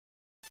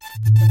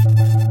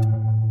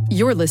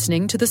You're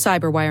listening to the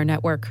Cyberwire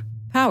Network,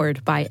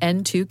 powered by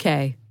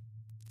N2K.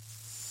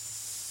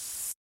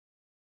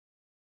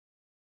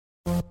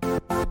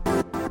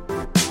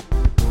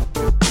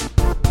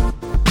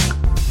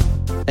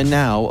 And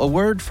now, a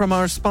word from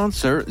our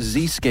sponsor,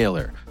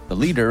 Zscaler, the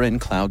leader in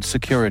cloud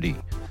security.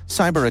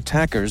 Cyber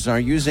attackers are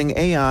using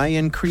AI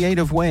in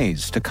creative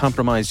ways to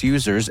compromise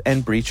users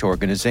and breach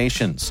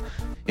organizations.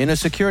 In a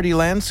security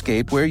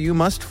landscape where you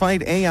must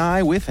fight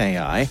AI with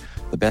AI,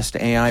 the best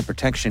AI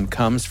protection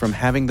comes from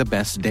having the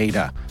best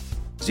data.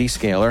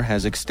 Zscaler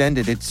has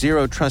extended its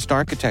zero-trust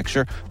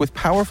architecture with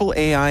powerful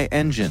AI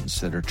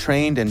engines that are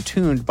trained and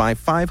tuned by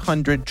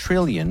 500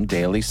 trillion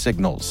daily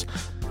signals.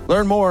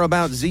 Learn more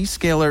about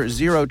Zscaler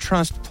Zero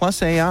Trust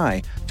Plus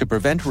AI to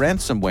prevent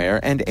ransomware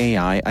and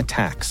AI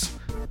attacks.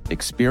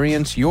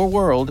 Experience your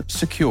world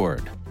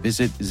secured.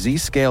 Visit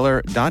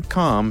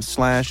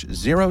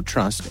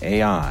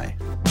zscaler.com/zerotrustai.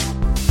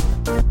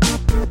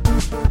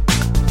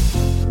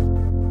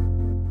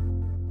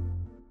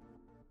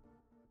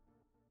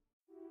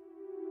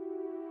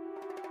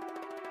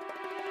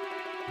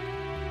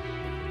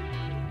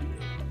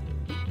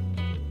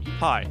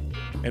 Hi,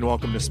 and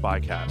welcome to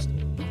Spycast.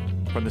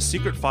 From the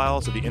secret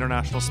files of the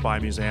International Spy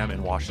Museum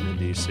in Washington,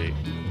 D.C.,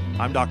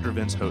 I'm Dr.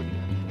 Vince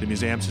Houghton, the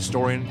museum's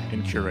historian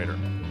and curator.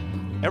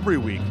 Every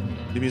week,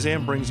 the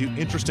museum brings you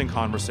interesting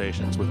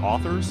conversations with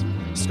authors,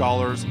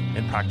 scholars,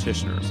 and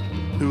practitioners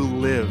who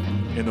live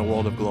in the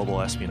world of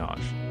global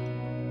espionage.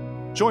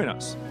 Join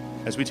us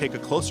as we take a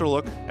closer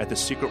look at the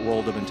secret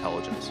world of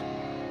intelligence.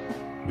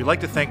 We'd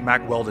like to thank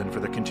Mack Weldon for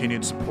the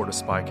continued support of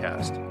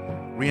Spycast,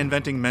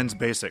 reinventing men's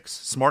basics,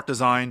 smart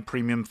design,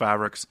 premium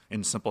fabrics,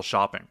 and simple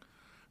shopping.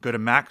 Go to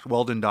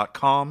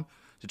mackweldon.com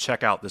to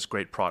check out this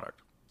great product.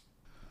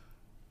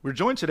 We're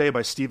joined today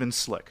by Stephen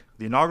Slick,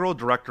 the inaugural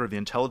director of the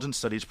Intelligence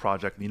Studies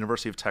Project at the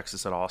University of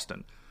Texas at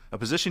Austin, a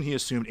position he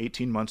assumed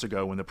 18 months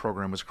ago when the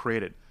program was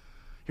created.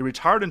 He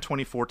retired in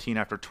 2014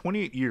 after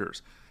 28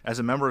 years as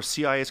a member of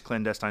CIA's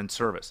clandestine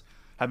service,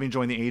 having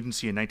joined the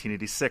agency in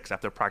 1986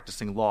 after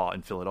practicing law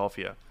in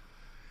Philadelphia.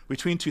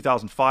 Between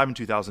 2005 and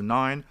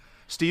 2009,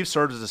 Steve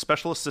served as a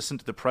special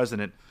assistant to the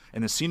president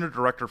and the senior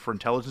director for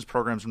intelligence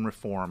programs and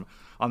reform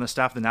on the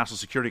staff of the National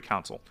Security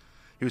Council.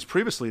 He was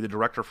previously the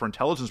director for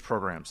intelligence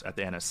programs at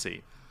the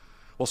NSC.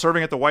 While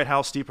serving at the White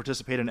House, Steve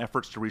participated in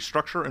efforts to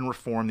restructure and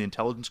reform the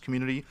intelligence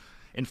community,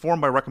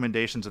 informed by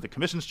recommendations of the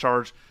commissions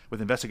charged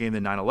with investigating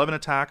the 9/11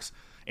 attacks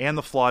and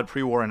the flawed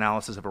pre-war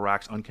analysis of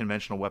Iraq's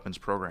unconventional weapons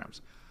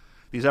programs.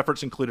 These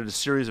efforts included a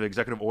series of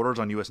executive orders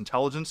on U.S.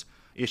 intelligence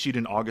issued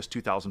in August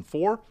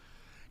 2004,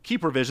 key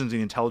provisions in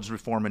the Intelligence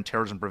Reform and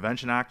Terrorism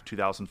Prevention Act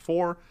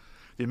 2004,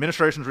 the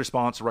administration's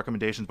response to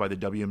recommendations by the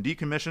WMD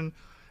Commission,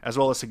 as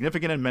well as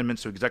significant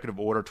amendments to Executive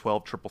Order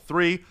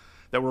 12333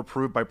 that were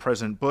approved by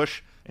President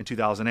Bush in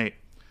 2008.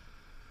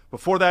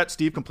 Before that,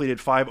 Steve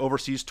completed 5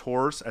 overseas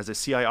tours as a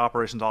CIA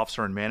operations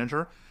officer and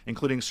manager,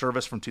 including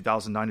service from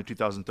 2009 to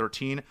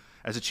 2013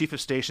 as a chief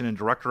of station and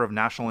director of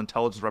national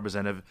intelligence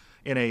representative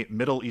in a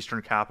Middle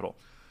Eastern capital.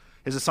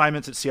 His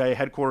assignments at CIA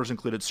headquarters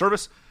included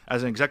service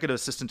as an executive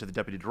assistant to the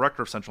deputy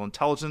director of Central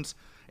Intelligence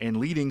and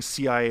leading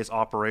CIA's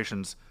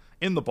operations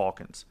in the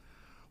Balkans.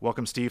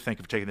 Welcome, Steve. Thank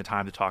you for taking the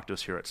time to talk to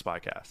us here at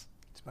Spycast.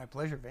 It's my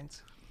pleasure,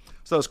 Vince.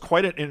 So it's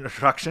quite an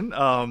introduction.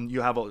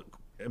 You have an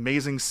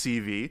amazing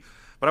CV,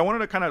 but I wanted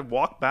to kind of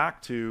walk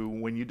back to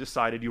when you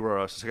decided you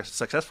were a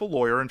successful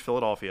lawyer in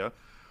Philadelphia.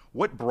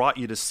 What brought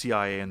you to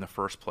CIA in the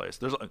first place?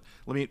 Let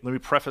me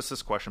preface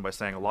this question by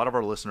saying a lot of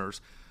our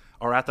listeners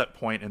are at that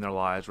point in their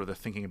lives where they're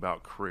thinking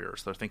about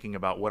careers. They're thinking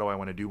about, what do I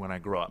want to do when I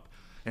grow up?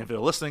 And if they're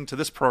listening to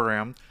this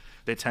program,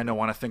 they tend to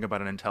want to think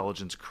about an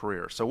intelligence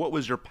career. So what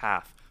was your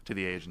path to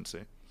the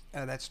agency?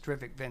 That's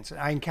terrific, Vince.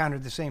 I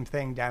encountered the same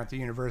thing down at the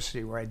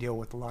university where I deal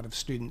with a lot of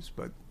students,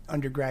 both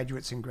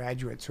undergraduates and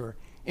graduates who are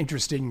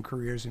interested in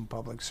careers in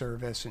public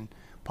service and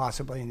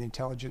possibly in the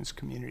intelligence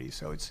community.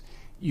 So it's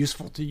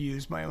useful to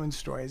use my own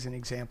story as an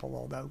example,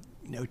 although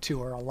no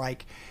two are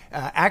alike.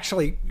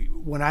 Actually,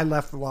 when I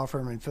left the law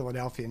firm in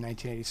Philadelphia in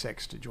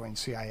 1986 to join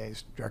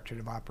CIA's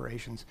Directorate of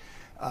Operations,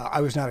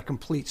 I was not a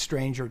complete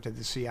stranger to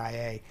the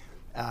CIA.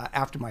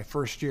 After my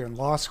first year in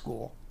law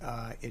school,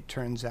 it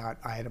turns out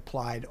I had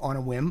applied on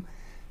a whim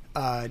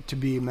to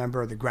be a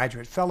member of the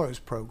Graduate Fellows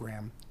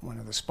Program, one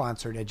of the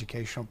sponsored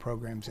educational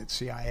programs at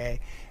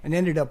CIA, and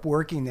ended up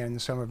working there in the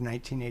summer of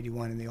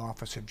 1981 in the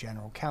Office of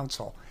General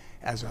Counsel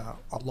as a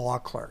law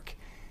clerk.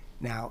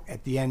 Now,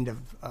 at the end of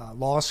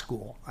law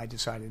school, I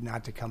decided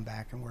not to come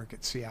back and work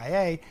at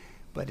CIA,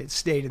 but it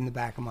stayed in the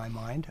back of my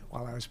mind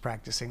while I was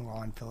practicing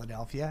law in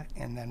Philadelphia.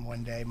 And then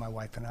one day, my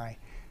wife and I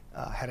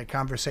had a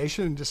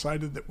conversation and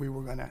decided that we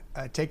were going to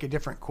take a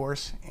different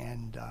course.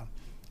 And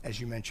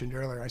as you mentioned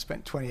earlier, I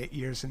spent 28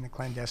 years in the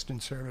clandestine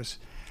service,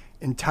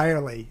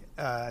 entirely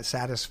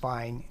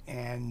satisfying,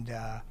 and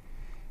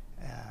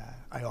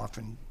I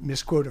often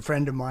misquote a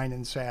friend of mine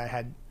and say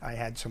I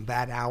had some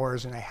bad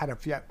hours and I had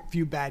a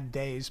few bad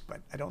days,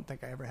 but I don't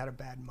think I ever had a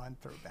bad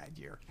month or a bad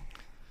year.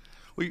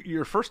 Well,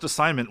 your first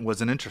assignment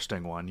was an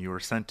interesting one. You were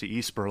sent to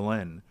East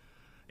Berlin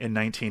in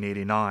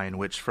 1989,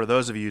 which, for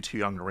those of you too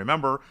young to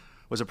remember,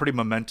 was a pretty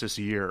momentous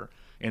year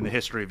in the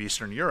history of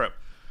Eastern Europe.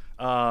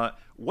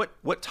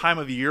 What time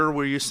of year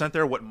were you sent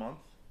there? What month?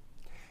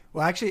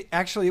 Well,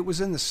 actually, it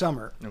was in the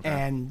summer, Okay.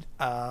 and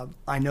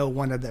I know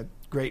one of the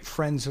great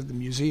friends of the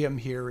museum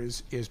here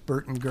is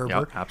Burton Gerber.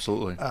 Yeah,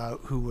 absolutely.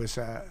 Who was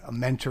a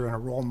mentor and a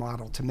role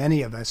model to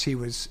many of us. He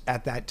was,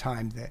 at that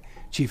time, the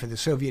chief of the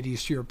Soviet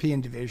East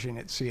European Division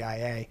at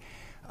CIA,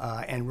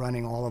 and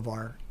running all of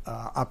our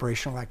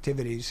operational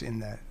activities in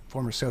the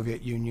former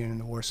Soviet Union and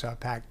the Warsaw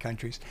Pact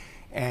countries.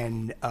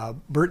 And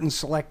Burton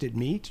selected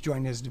me to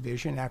join his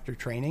division after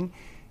training,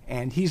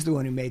 and he's the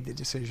one who made the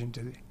decision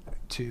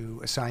to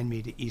assign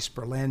me to East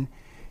Berlin.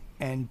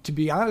 And to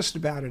be honest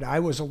about it, I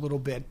was a little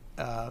bit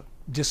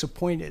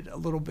disappointed, a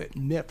little bit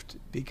miffed,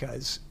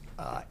 because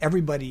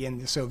everybody in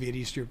the Soviet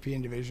East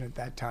European Division at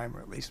that time,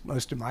 or at least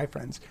most of my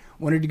friends,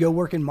 wanted to go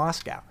work in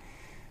Moscow,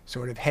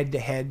 sort of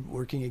head-to-head,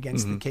 working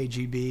against the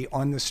KGB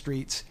on the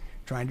streets,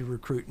 trying to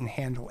recruit and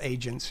handle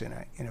agents in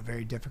a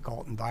very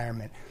difficult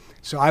environment.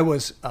 So I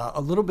was a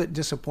little bit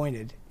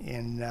disappointed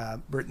in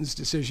Burton's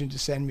decision to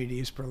send me to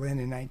East Berlin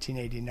in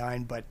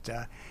 1989,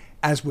 but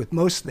as with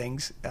most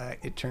things,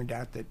 it turned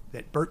out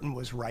that Burton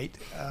was right.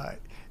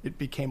 It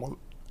became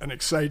an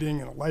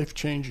exciting and a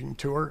life-changing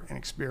tour and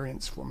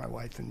experience for my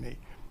wife and me.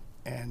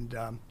 And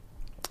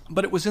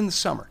but it was in the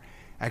summer,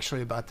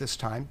 actually about this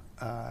time,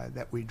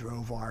 that we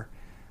drove our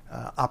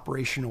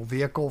operational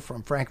vehicle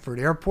from Frankfurt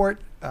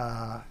Airport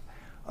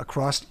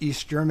across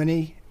East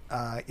Germany,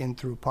 in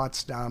through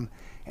Potsdam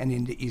and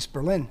into East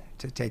Berlin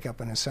to take up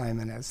an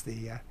assignment as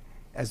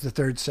the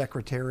third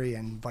secretary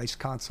and vice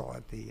consul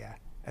at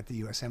the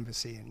U.S.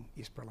 Embassy in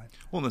East Berlin.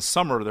 Well, in the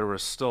summer, there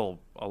was still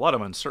a lot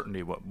of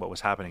uncertainty what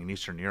was happening in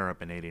Eastern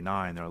Europe in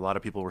 '89. There were a lot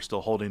of people were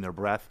still holding their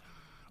breath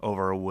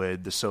over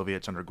would the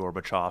Soviets under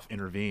Gorbachev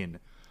intervene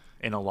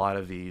in a lot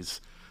of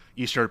these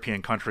East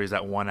European countries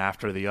that one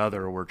after the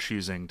other were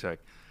choosing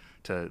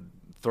to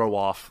throw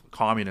off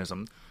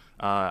communism.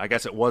 I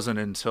guess it wasn't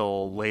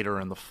until later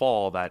in the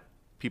fall that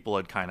people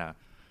had kind of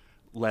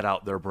let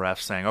out their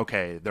breath saying,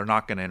 okay, they're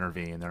not going to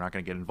intervene, they're not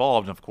going to get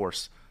involved. And of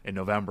course, in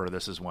November,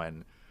 this is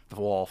when the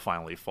wall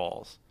finally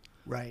falls.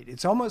 Right.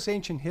 It's almost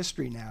ancient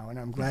history now, and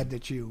I'm glad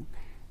that you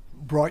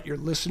brought your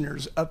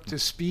listeners up to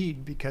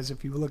speed, because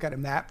if you look at a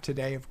map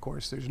today, of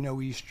course, there's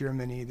no East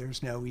Germany,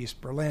 there's no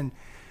East Berlin.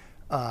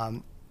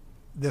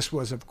 This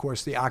was, of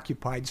course, the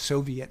occupied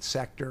Soviet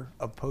sector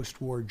of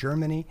post-war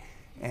Germany,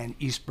 and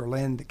East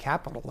Berlin, the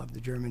capital of the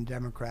German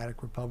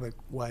Democratic Republic,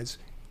 was,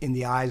 in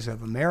the eyes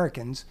of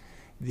Americans,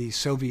 the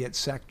Soviet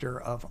sector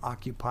of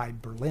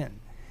occupied Berlin.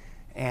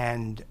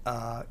 And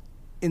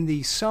in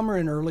the summer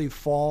and early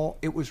fall,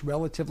 it was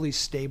relatively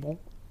stable.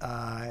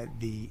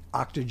 The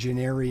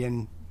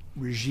octogenarian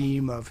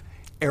regime of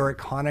Erich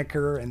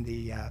Honecker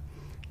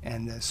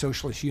and the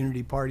Socialist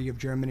Unity Party of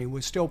Germany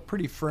was still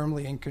pretty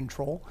firmly in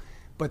control,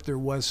 but there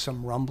was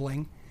some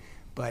rumbling.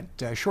 But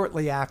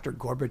shortly after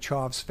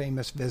Gorbachev's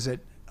famous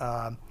visit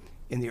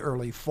in the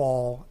early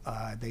fall,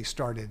 they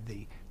started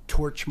the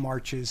torch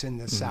marches in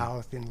the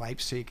south, in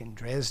Leipzig and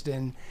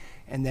Dresden,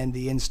 and then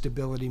the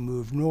instability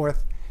moved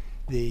north.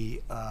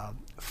 The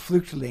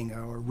Flüchtlinge,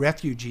 or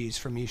refugees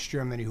from East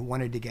Germany who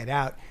wanted to get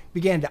out,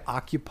 began to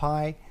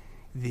occupy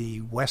the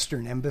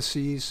Western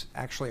embassies,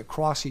 actually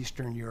across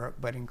Eastern Europe,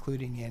 but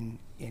including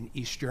in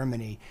East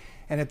Germany.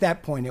 And at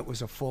that point, it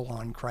was a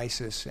full-on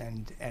crisis.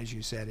 And as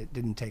you said, it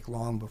didn't take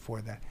long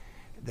before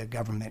the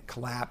government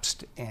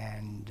collapsed,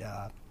 and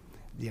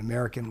the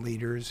American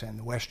leaders and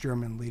the West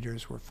German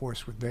leaders were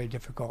forced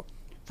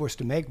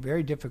to make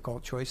very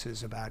difficult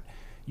choices about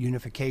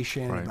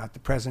unification, right, about the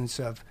presence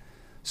of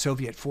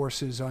Soviet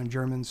forces on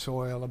German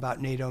soil, about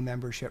NATO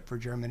membership for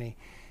Germany.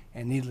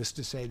 And needless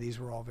to say, these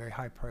were all very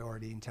high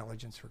priority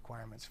intelligence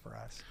requirements for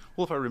us.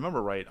 Well, if I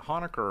remember right,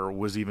 Honecker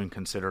was even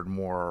considered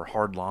more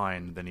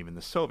hardline than even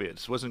the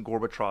Soviets. Wasn't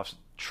Gorbachev's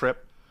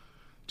trip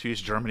to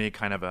East Germany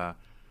kind of a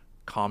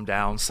calm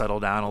down, settle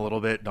down a little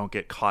bit, don't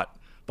get caught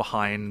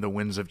behind the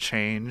winds of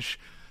change?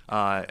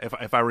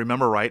 If I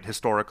remember right,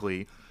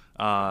 historically,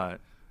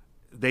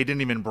 they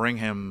didn't even bring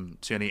him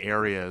to any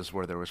areas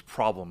where there was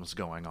problems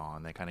going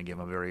on. They kind of gave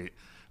him a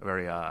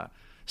very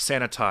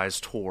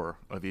sanitized tour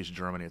of East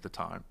Germany at the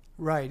time.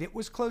 Right. It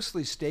was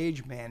closely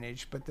stage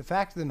managed, but the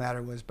fact of the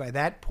matter was, by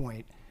that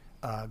point,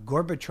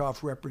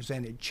 Gorbachev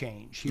represented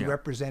change. He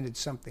represented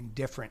something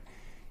different,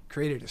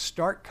 created a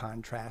stark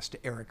contrast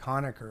to Erich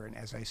Honecker, and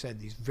as I said,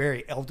 these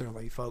very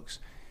elderly folks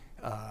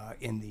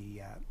in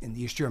the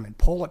East German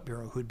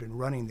Politburo who'd been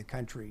running the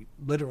country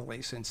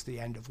literally since the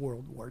end of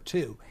World War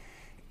II.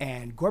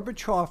 And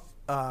Gorbachev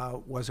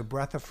was a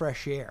breath of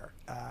fresh air,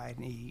 and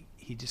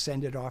he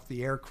descended off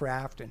the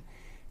aircraft and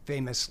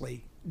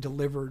famously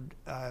delivered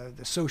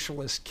the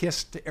socialist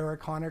kiss to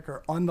Erich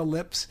Honecker on the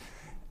lips,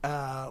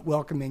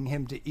 welcoming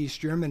him to East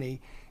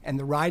Germany. And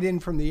the ride-in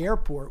from the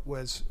airport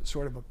was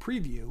sort of a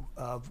preview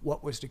of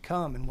what was to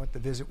come and what the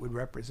visit would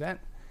represent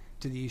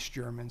to the East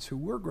Germans, who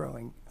were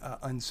growing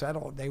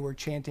unsettled. They were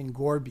chanting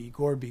 "Gorby,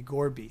 Gorby,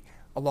 Gorby"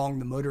 along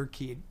the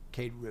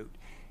motorcade route.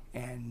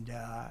 And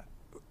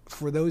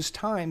for those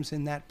times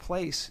in that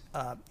place,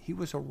 he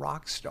was a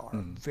rock star,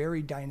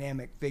 very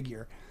dynamic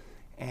figure.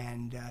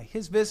 And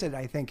his visit,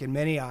 I think, in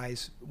many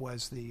eyes,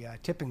 was the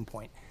tipping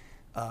point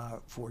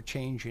for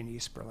change in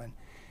East Berlin.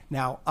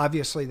 Now,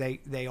 obviously,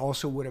 they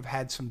also would have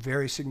had some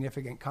very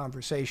significant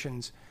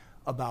conversations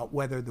about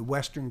whether the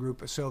Western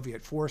group of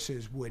Soviet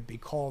forces would be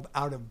called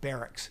out of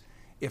barracks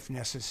if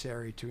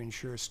necessary to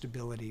ensure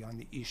stability on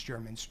the East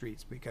German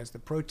streets, because the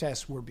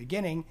protests were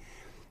beginning.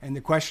 And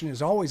the question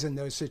is always in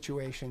those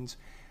situations,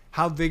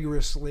 how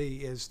vigorously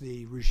is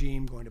the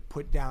regime going to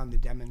put down the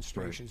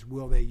demonstrations? Right.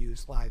 Will they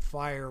use live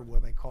fire? Will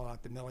they call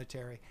out the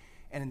military?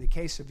 And in the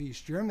case of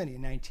East Germany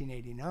in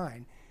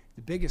 1989,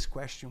 the biggest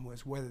question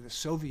was whether the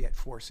Soviet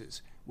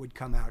forces would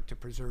come out to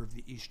preserve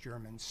the East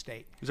German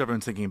state. Because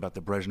everyone's thinking about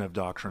the Brezhnev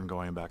Doctrine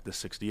going back to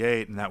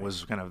 1968, and that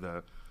was kind of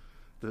the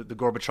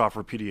Gorbachev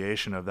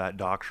repudiation of that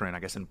doctrine, I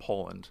guess, in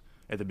Poland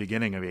at the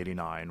beginning of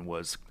 1989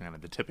 was kind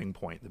of the tipping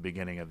point, the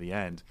beginning of the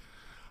end.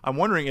 I'm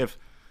wondering if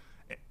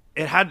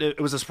it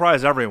was a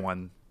surprise to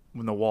everyone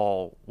when the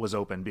wall was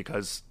open,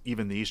 because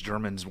even the East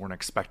Germans weren't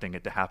expecting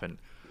it to happen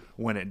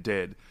when it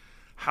did.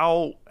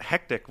 How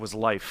hectic was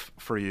life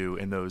for you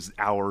in those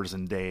hours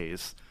and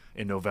days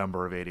in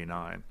November of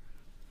 1989?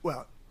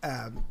 Well,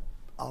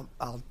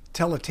 I'll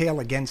tell a tale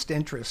against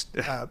interest.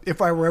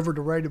 If I were ever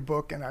to write a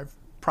book, and I've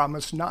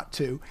promised not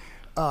to,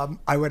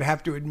 I would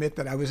have to admit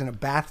that I was in a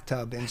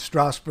bathtub in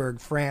Strasbourg,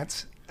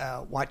 France,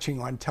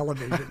 watching on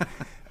television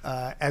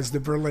as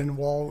the Berlin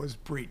Wall was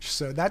breached.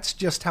 So that's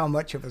just how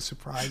much of a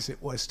surprise it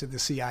was to the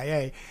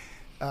CIA.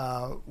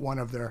 One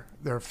of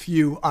their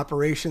few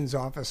operations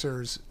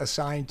officers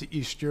assigned to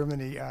East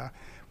Germany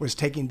was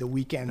taking the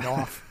weekend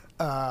off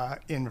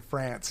in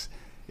France.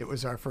 It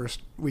was our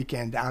first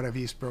weekend out of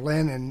East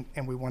Berlin,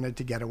 and we wanted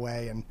to get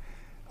away.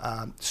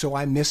 And so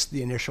I missed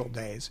the initial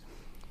days.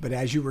 But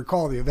as you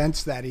recall, the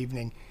events that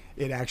evening,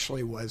 it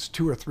actually was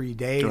 2 or 3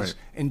 days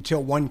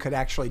until one could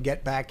actually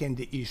get back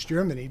into East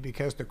Germany,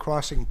 because the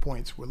crossing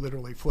points were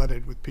literally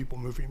flooded with people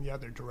moving the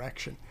other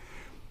direction.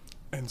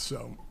 And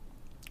so,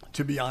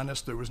 to be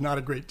honest, there was not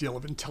a great deal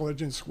of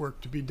intelligence work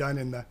to be done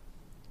in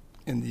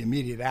the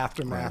immediate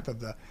aftermath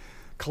of the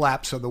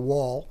collapse of the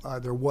wall.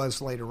 There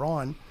was later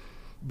on,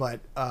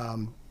 but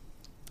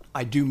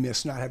I do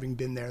miss not having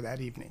been there that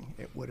evening.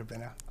 It would have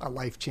been a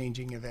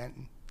life-changing event,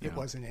 and it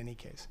was in any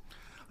case.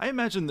 I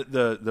imagine that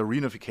the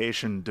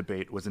reunification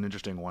debate was an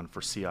interesting one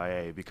for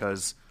CIA,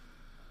 because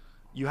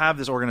you have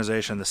this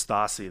organization, the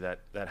Stasi,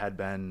 that had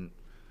been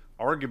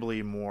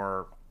arguably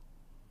more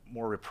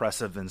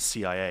repressive than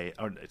CIA,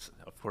 or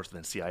of course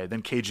than CIA,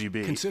 than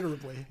KGB.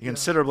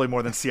 Considerably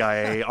more than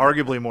CIA,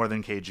 arguably more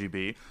than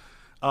KGB.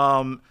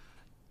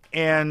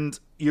 And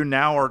you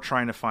now are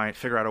trying to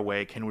figure out a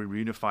way, can we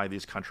reunify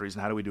these countries,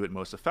 and how do we do it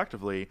most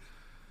effectively?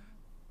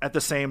 At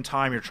the same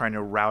time, you're trying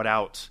to rout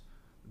out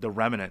the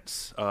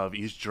remnants of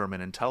East German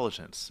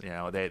intelligence. You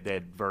know, they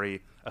had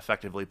very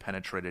effectively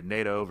penetrated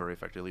NATO, very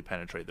effectively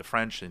penetrated the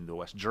French and the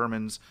West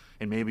Germans,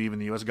 and maybe even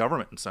the U.S.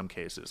 government in some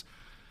cases.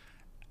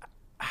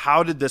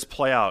 How did this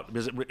play out?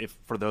 Because if,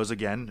 for those,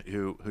 again,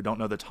 who don't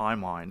know the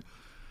timeline,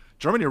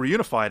 Germany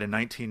reunified in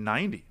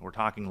 1990. We're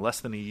talking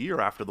less than a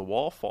year after the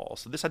wall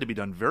falls. So this had to be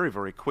done very,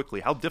 very quickly.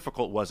 How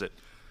difficult was it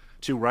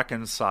to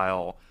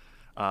reconcile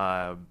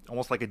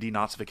almost like a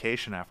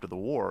denazification after the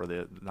war?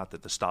 Not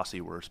that the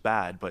Stasi were as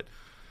bad, but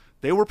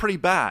they were pretty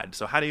bad.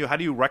 So how do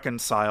you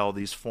reconcile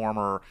these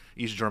former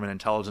East German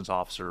intelligence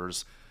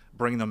officers,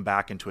 bring them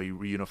back into a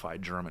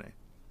reunified Germany?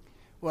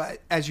 Well,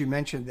 as you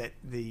mentioned, that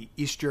the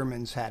East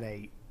Germans had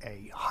a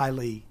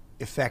highly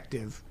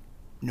effective,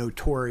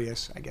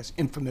 notorious, I guess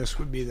infamous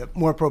would be the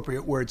more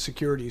appropriate word,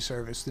 security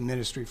service, the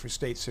Ministry for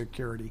State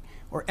Security,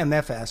 or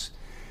MFS,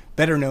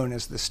 better known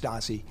as the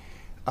Stasi.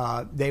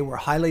 They were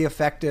highly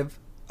effective.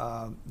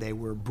 They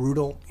were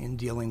brutal in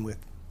dealing with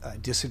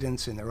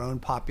dissidents in their own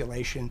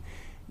population.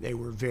 They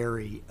were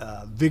very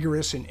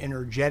vigorous and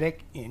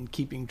energetic in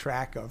keeping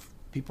track of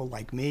people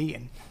like me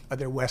and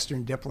other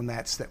Western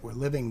diplomats that were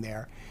living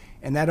there.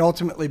 And that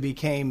ultimately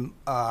became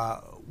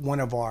one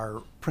of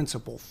our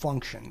principal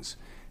functions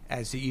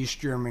as the East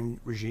German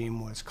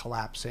regime was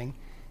collapsing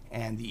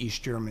and the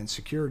East German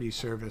Security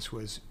Service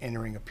was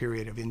entering a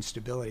period of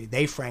instability.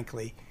 They,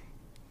 frankly,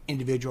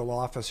 individual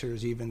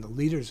officers, even the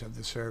leaders of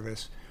the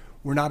service,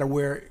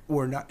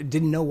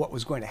 didn't know what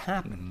was going to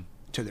happen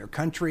to their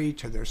country,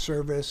 to their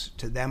service,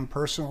 to them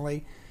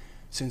personally,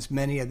 since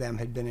many of them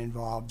had been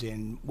involved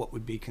in what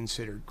would be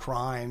considered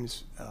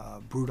crimes,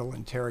 brutal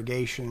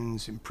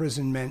interrogations,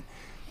 imprisonment,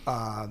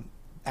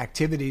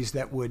 activities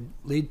that would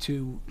lead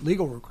to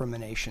legal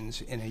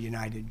recriminations in a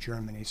united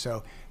Germany.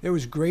 So there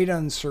was great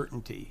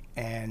uncertainty,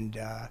 and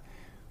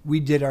we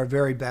did our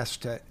very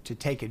best to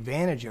take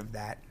advantage of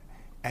that,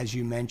 as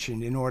you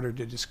mentioned, in order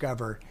to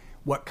discover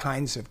what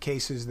kinds of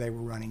cases they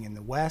were running in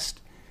the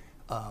West,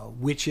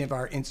 which of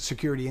our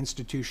security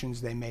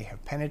institutions they may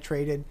have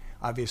penetrated.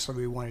 Obviously,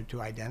 we wanted to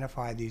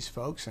identify these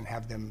folks and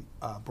have them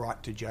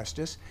brought to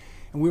justice.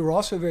 And we were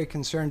also very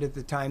concerned at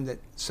the time that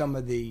some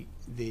of the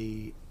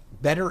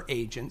better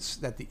agents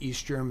that the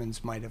East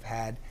Germans might have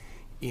had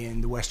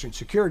in the Western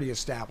security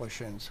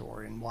establishments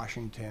or in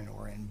Washington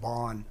or in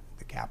Bonn,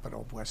 the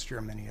capital of West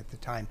Germany at the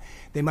time,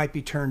 they might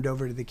be turned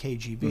over to the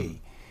KGB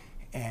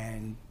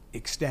and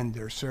extend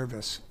their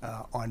service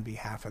on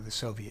behalf of the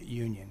Soviet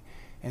Union.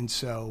 And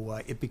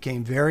so it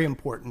became very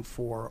important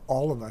for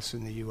all of us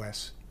in the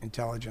U.S.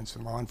 intelligence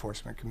and law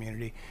enforcement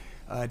community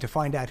to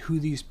find out who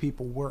these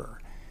people were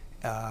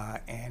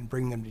and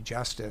bring them to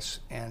justice.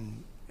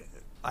 And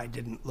I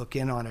didn't look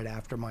in on it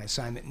after my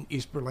assignment in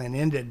East Berlin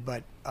ended,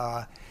 but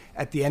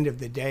at the end of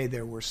the day,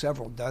 there were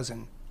several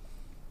dozen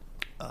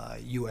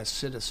U.S.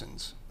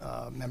 citizens,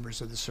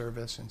 members of the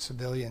service and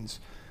civilians,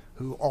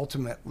 who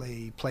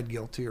ultimately pled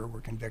guilty or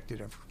were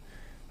convicted of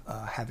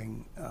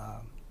having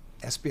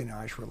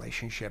espionage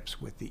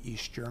relationships with the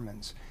East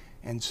Germans.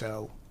 And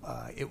so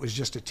it was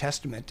just a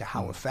testament to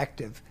how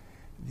effective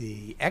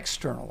the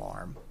external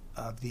arm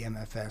of the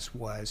MFS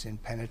was in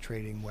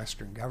penetrating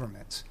Western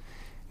governments.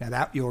 Now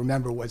that you'll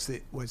remember was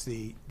the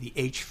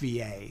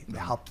HVA, the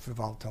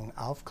Hauptverwaltung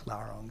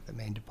Aufklärung, the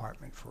main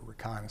department for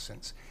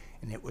reconnaissance,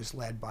 and it was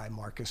led by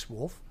Marcus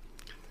Wolf,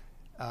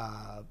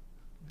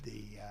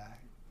 the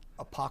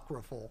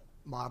apocryphal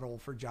model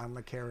for John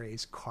le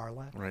Carré's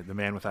Carla. Right, the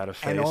man without a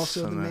face. And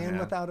also the man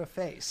without a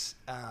face.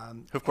 Who,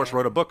 of course,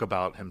 wrote a book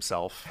about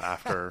himself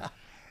after.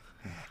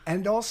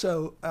 And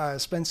also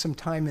spent some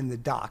time in the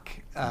dock.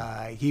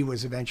 He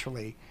was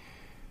eventually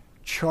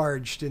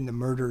charged in the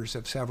murders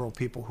of several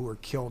people who were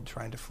killed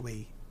trying to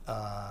flee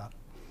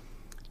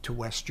to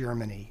West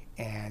Germany,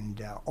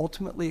 and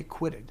ultimately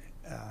acquitted,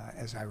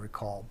 as I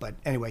recall. But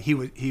anyway,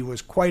 he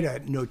was quite a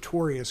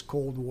notorious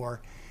Cold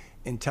War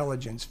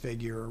intelligence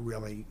figure, a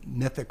really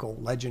mythical,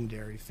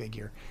 legendary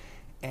figure.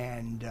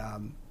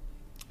 And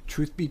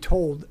truth be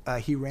told,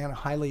 he ran a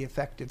highly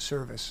effective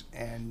service,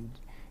 and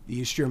the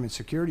East German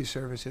security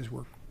services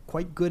were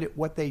quite good at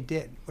what they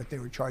did, what they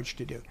were charged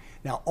to do.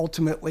 Now,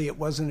 ultimately, it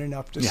wasn't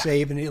enough to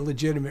save an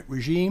illegitimate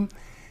regime,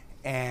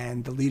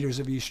 and the leaders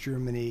of East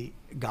Germany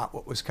got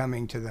what was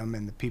coming to them,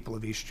 and the people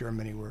of East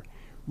Germany were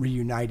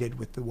reunited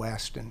with the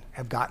West and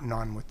have gotten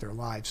on with their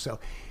lives. So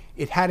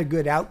it had a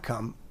good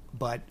outcome,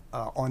 but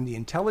on the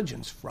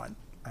intelligence front,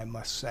 I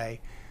must say,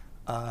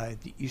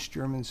 the East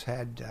Germans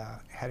had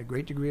a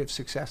great degree of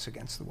success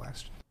against the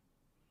West.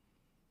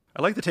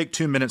 I'd like to take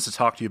 2 minutes to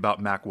talk to you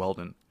about Mack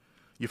Weldon.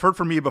 You've heard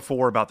from me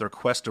before about their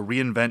quest to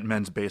reinvent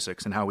men's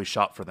basics and how we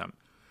shop for them.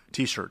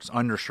 T-shirts,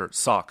 undershirts,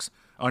 socks,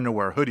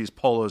 underwear, hoodies,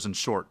 polos, and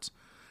shorts,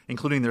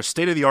 including their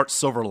state-of-the-art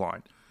Silver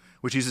line,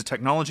 which uses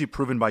technology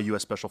proven by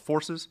U.S. Special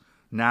Forces,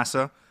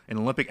 NASA, and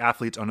Olympic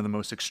athletes under the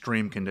most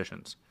extreme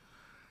conditions.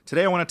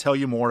 Today I want to tell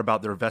you more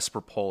about their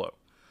Vesper Polo,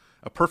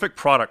 a perfect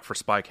product for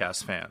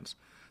SpyCast fans.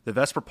 The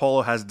Vesper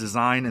Polo has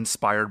design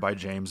inspired by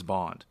James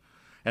Bond.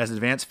 It has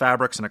advanced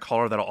fabrics and a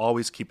color that'll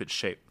always keep its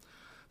shape.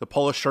 The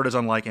polo shirt is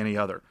unlike any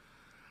other.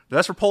 The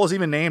Vesper Polo is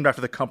even named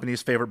after the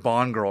company's favorite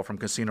Bond girl from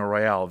Casino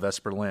Royale,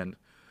 Vesper Lynd,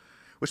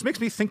 which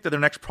makes me think that their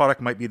next product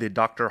might be the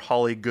Dr.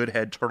 Holly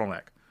Goodhead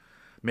turtleneck.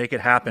 Make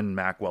it happen,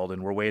 Mack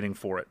Weldon. We're waiting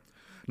for it.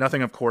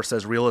 Nothing, of course,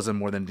 says realism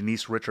more than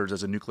Denise Richards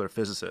as a nuclear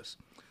physicist.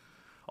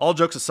 All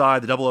jokes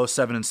aside, the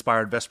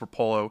 007-inspired Vesper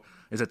Polo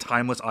is a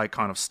timeless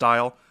icon of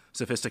style,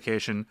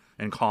 sophistication,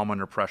 and calm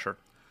under pressure.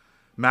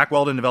 Mack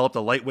Weldon developed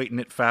a lightweight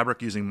knit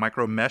fabric using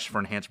micro mesh for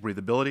enhanced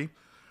breathability.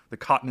 The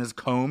cotton is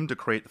combed to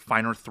create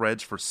finer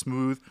threads for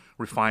smooth,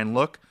 refined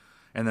look,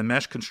 and the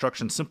mesh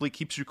construction simply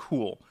keeps you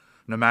cool,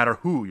 no matter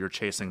who you're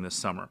chasing this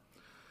summer.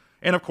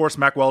 And of course,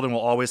 Mack Weldon will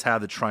always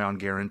have the try-on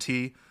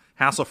guarantee,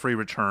 hassle-free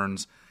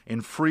returns,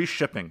 and free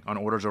shipping on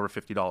orders over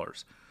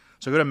 $50.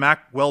 So go to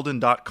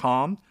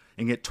MackWeldon.com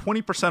and get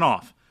 20%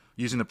 off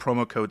using the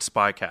promo code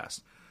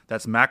SPYCAST.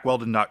 That's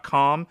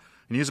MackWeldon.com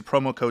and use the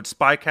promo code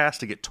SPYCAST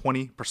to get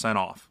 20%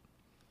 off.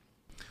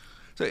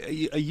 So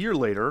a year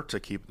later, to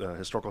keep the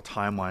historical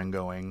timeline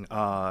going,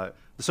 the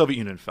Soviet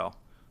Union fell.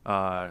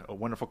 A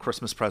wonderful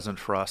Christmas present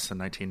for us in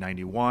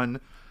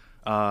 1991.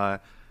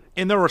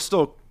 And there were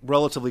still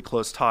relatively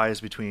close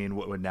ties between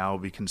what would now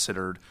be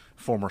considered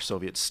former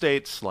Soviet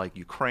states like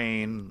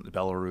Ukraine,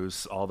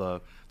 Belarus, all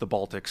the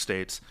Baltic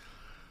states.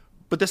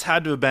 But this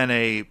had to have been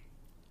a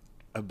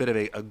bit of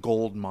a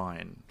gold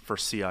mine for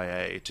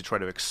CIA to try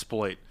to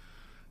exploit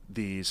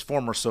these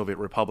former Soviet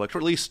republics, or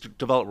at least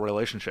develop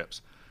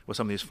relationships with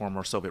some of these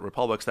former Soviet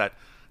republics that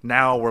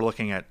now we're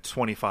looking at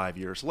 25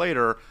 years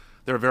later.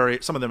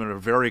 Some of them are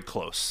very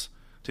close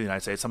to the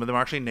United States. Some of them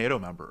are actually NATO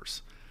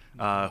members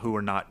who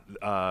are not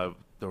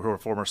who are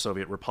former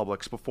Soviet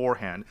republics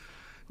beforehand.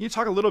 Can you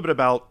talk a little bit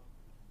about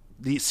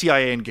the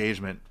CIA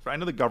engagement? I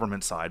know the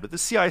government side, but the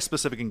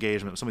CIA-specific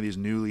engagement with some of these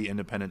newly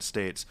independent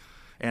states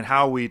and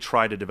how we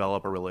try to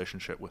develop a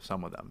relationship with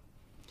some of them.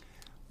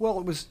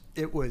 Well,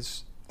 it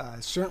was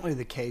certainly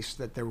the case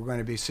that there were going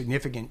to be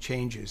significant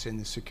changes in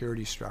the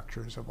security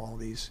structures of all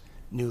these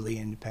newly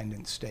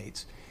independent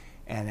states.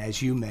 And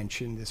as you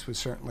mentioned, this was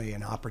certainly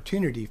an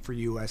opportunity for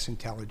U.S.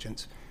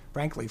 intelligence,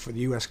 frankly, for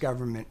the U.S.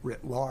 government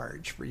writ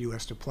large, for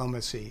U.S.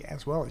 diplomacy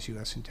as well as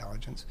U.S.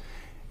 intelligence,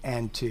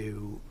 and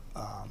to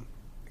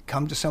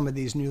come to some of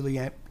these newly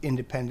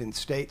independent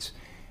states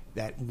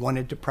that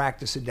wanted to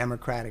practice a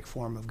democratic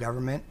form of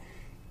government,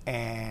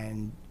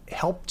 and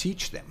help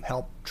teach them,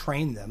 help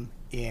train them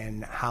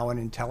in how an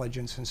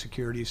intelligence and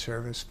security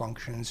service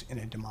functions in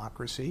a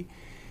democracy.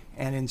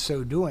 And in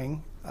so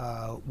doing,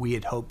 we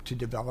had hoped to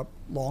develop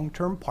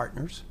long-term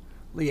partners,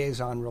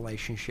 liaison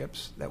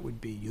relationships that would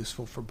be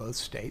useful for both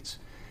states.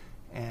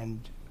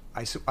 And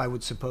I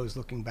would suppose,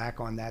 looking back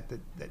on that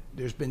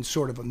there's been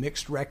sort of a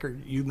mixed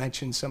record. You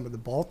mentioned some of the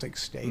Baltic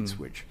states,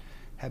 which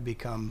have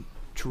become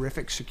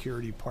terrific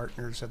security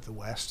partners of the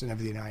West and of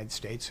the United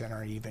States, and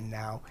are even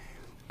now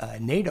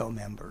NATO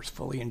members,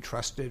 fully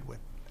entrusted with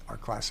our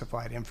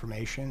classified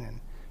information, and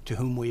to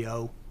whom we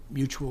owe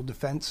mutual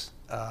defense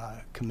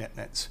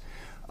commitments.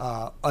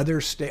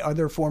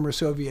 Other former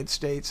Soviet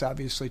states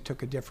obviously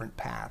took a different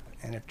path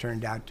and have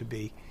turned out to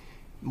be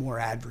more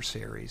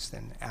adversaries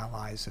than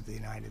allies of the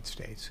United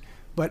States.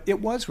 But it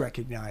was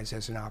recognized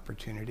as an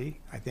opportunity.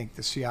 I think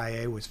the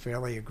CIA was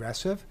fairly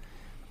aggressive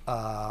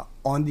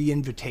on the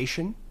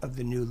invitation of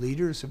the new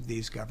leaders of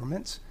these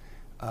governments,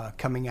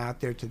 coming out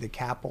there to the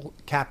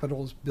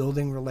capitals,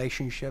 building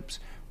relationships,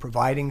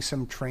 providing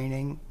some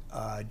training,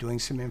 doing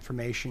some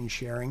information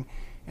sharing,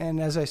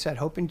 and as I said,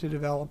 hoping to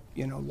develop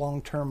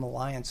long-term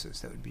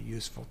alliances that would be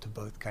useful to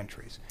both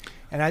countries.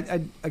 And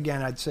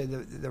I'd say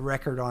the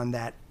record on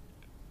that,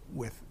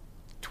 with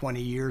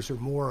 20 years or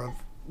more of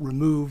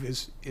remove,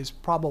 is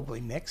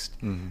probably mixed.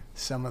 Mm-hmm.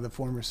 Some of the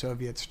former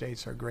Soviet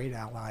states are great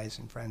allies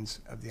and friends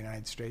of the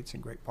United States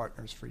and great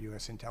partners for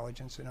U.S.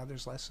 intelligence, and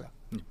others less so.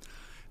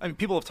 I mean,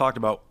 people have talked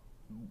about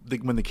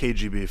when the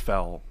KGB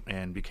fell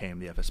and became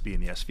the FSB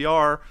and the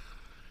SVR,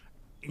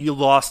 you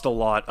lost a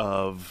lot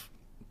of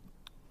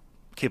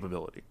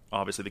capability.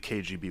 Obviously, the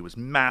KGB was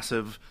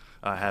massive,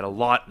 had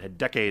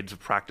decades of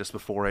practice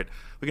before it.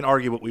 We can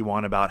argue what we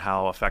want about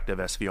how effective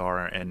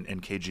SVR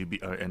and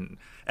KGB and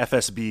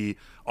FSB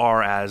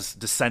are as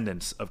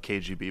descendants of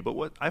KGB. But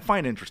what I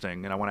find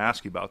interesting, and I want to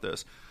ask you about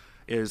this,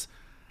 is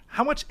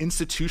how much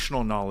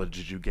institutional knowledge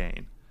did you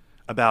gain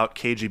about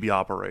KGB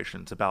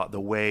operations, about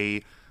the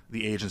way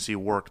the agency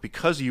worked,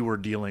 because you were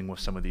dealing with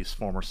some of these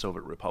former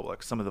Soviet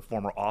republics, some of the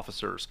former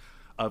officers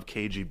of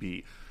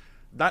KGB?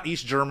 Not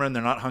East German,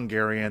 they're not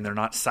Hungarian, they're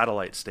not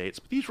satellite states,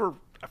 but these were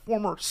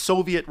former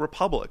Soviet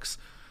republics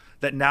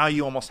that now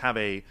you almost have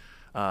a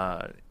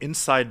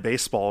inside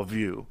baseball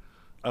view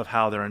of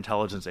how their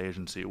intelligence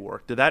agency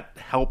worked. Did that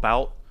help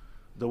out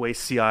the way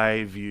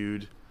CIA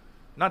viewed,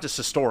 not just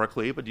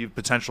historically, but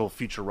potential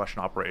future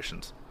Russian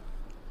operations?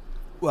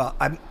 Well,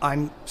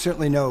 I'm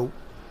certainly no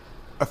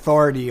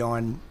authority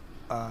on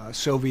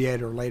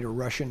Soviet or later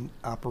Russian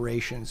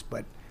operations,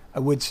 but I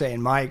would say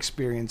in my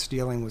experience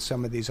dealing with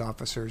some of these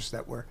officers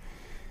that were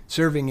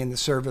serving in the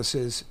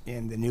services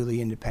in the newly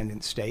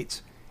independent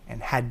states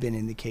and had been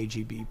in the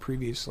KGB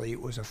previously,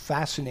 it was a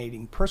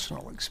fascinating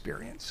personal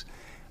experience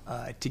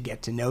to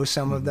get to know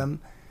some of them,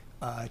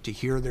 to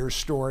hear their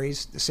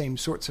stories, the same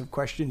sorts of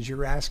questions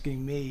you're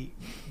asking me.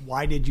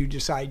 Why did you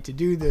decide to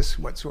do this?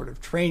 What sort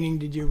of training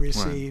did you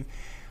receive? Right.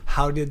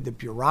 How did the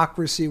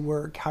bureaucracy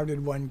work? How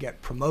did one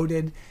get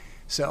promoted?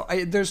 So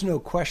there's no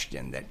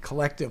question that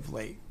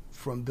collectively,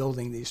 from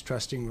building these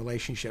trusting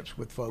relationships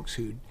with folks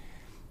who'd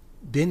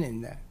been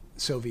in the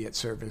Soviet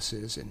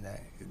services and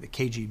the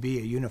KGB,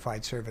 a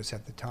unified service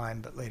at the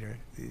time, but later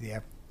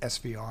the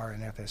SVR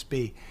and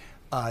FSB,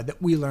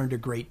 that we learned a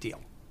great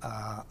deal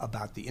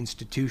about the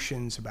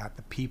institutions, about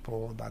the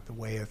people, about the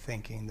way of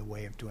thinking, the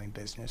way of doing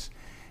business.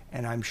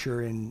 And I'm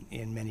sure in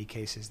many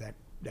cases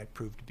that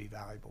proved to be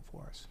valuable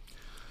for us.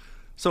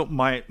 So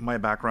my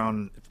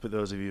background, for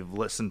those of you who've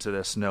listened to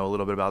this, know a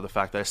little bit about the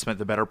fact that I spent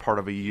the better part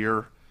of a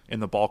year in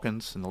the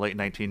Balkans in the late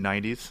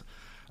 1990s,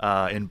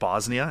 in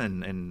Bosnia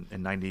in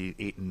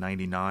 98 and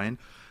 99.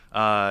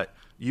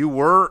 You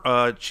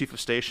were chief of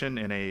station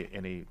in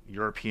a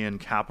European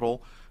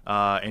capital,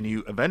 and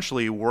you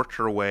eventually worked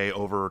your way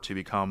over to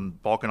become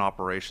Balkan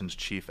operations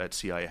chief at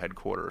CIA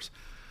headquarters.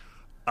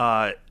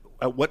 At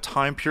what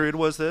time period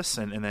was this,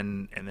 and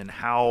then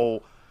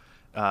how?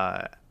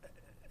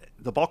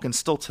 The Balkans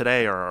still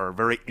today are a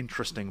very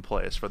interesting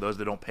place for those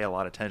that don't pay a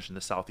lot of attention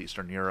to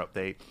Southeastern Europe.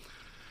 They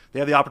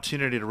have the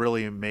opportunity to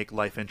really make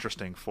life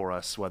interesting for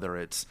us, whether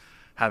it's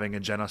having a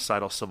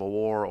genocidal civil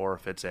war or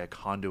if it's a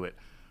conduit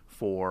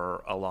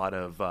for a lot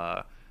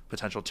of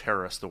potential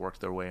terrorists to work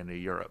their way into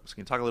Europe. So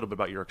can you talk a little bit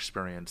about your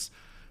experience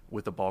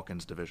with the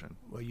Balkans division?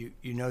 Well,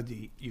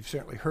 you've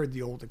certainly heard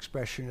the old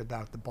expression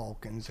about the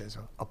Balkans as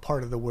a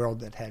part of the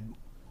world that had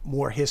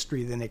more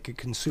history than it could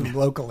consume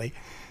locally.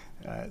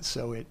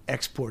 So it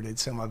exported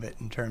some of it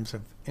in terms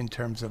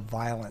of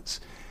violence.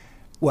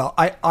 Well,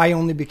 I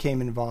only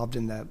became involved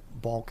in the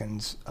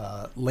Balkans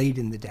late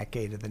in the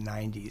decade of the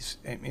 90s.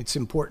 It's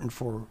important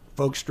for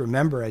folks to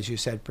remember, as you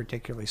said,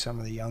 particularly some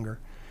of the younger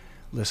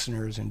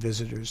listeners and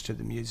visitors to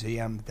the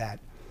museum, that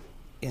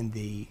in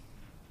the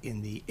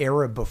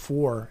era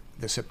before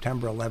the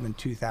September 11,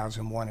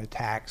 2001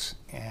 attacks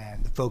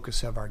and the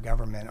focus of our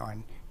government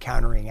on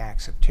countering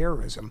acts of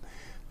terrorism,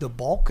 the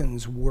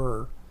Balkans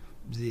were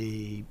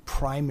the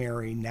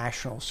primary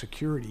national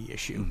security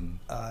issue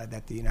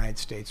that the United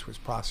States was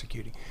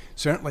prosecuting.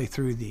 Certainly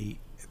through the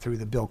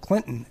Bill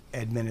Clinton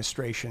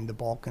administration, the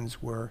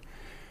Balkans were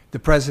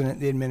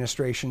the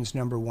administration's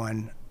number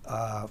one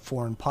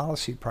foreign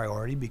policy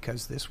priority,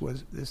 because this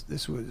was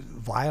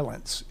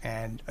violence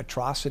and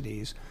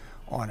atrocities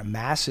on a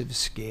massive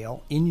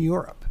scale in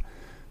Europe,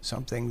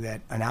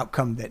 an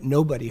outcome that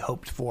nobody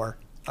hoped for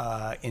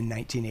in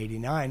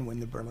 1989 when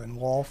the Berlin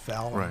Wall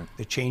fell. Right. And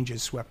the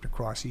changes swept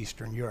across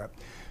Eastern Europe.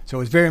 So it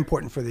was very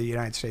important for the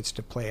United States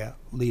to play a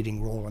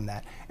leading role in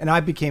that. And I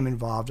became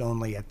involved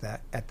only at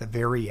the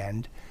very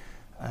end.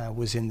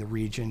 Was in the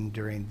region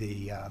during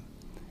the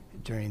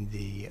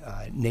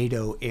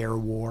NATO air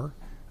war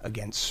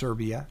against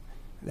Serbia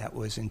that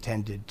was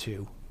intended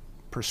to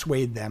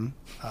persuade them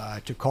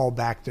to call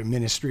back the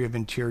Ministry of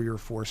Interior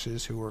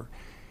forces, who were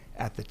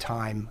at the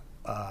time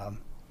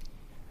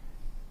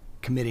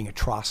committing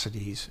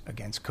atrocities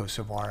against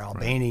Kosovar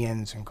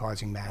Albanians and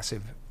causing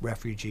massive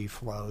refugee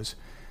flows.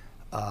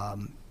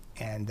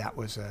 And that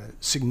was a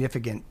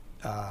significant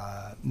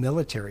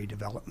military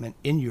development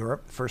in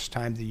Europe. First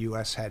time the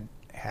U.S. had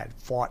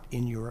fought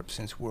in Europe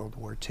since World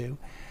War II.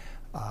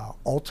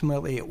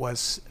 Ultimately, it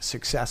was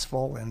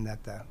successful in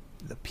that the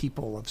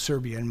people of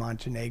Serbia and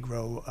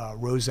Montenegro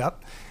rose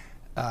up.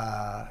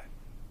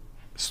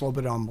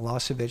 Slobodan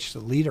Milosevic, the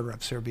leader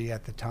of Serbia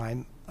at the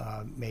time,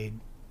 made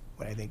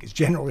what I think is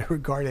generally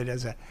regarded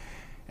as a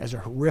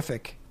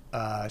horrific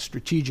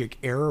strategic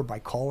error by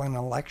calling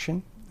an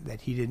election that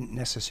he didn't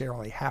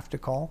necessarily have to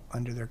call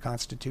under their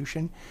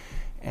constitution.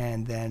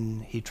 And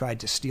then he tried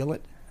to steal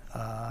it.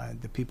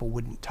 The people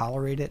wouldn't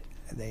tolerate it.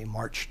 They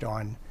marched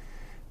on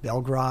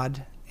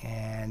Belgrade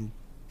and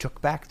took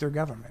back their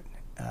government,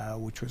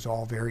 which was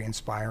all very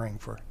inspiring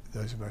for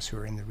those of us who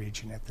were in the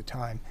region at the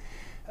time.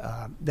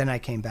 Then I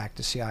came back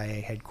to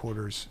CIA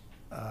headquarters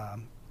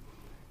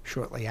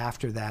shortly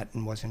after that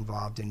and was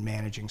involved in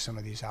managing some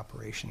of these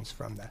operations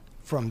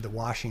from the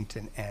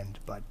Washington end.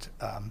 But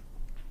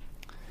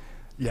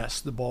yes,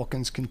 the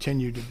Balkans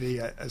continue to be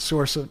a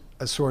source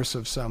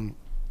of some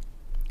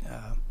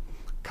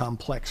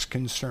complex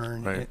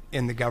concern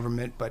in the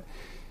government, but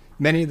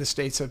many of the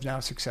states have now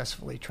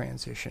successfully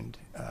transitioned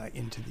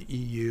into the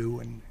EU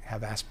and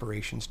have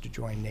aspirations to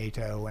join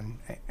NATO, and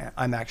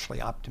I'm actually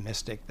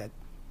optimistic that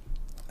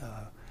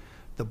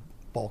the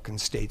Balkan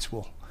states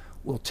will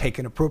take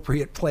an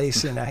appropriate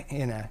place in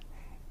a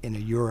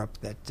Europe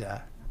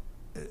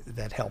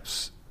that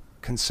helps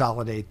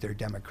consolidate their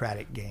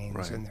democratic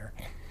gains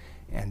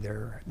and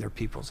their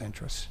people's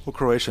interests. Well,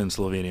 Croatia and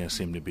Slovenia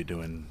seem to be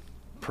doing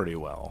pretty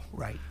well.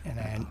 Right,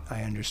 and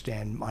I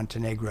understand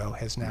Montenegro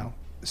has now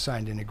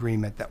signed an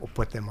agreement that will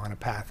put them on a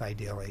path,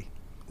 ideally,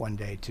 one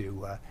day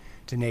to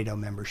NATO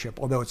membership.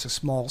 Although it's a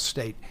small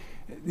state,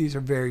 these are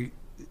very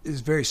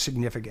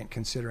significant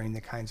considering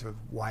the kinds of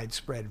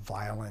widespread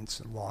violence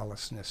and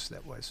lawlessness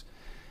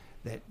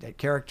that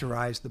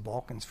characterized the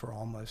Balkans for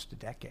almost a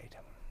decade.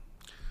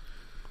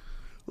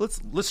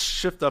 Let's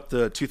shift up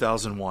to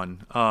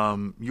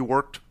 2001. You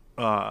worked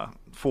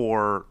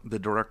for the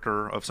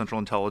Director of Central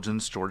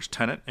Intelligence, George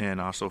Tenet, and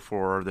also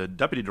for the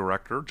Deputy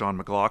Director, John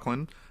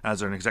McLaughlin,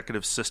 as an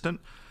executive assistant.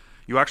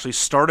 You actually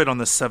started on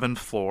the 7th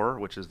floor,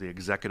 which is the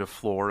executive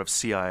floor of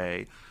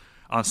CIA,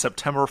 on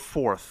September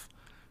 4th,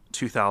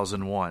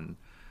 2001.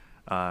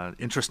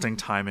 Interesting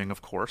timing,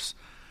 of course.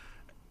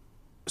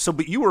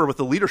 But you were with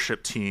the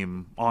leadership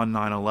team on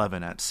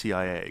 9/11 at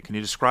CIA. Can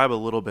you describe a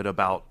little bit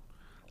about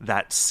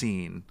that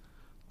scene?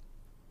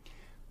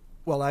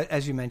 Well,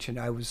 as you mentioned,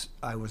 I was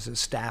a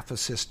staff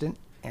assistant,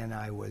 and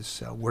I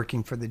was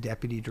working for the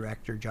Deputy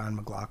Director, John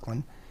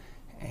McLaughlin,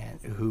 and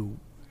who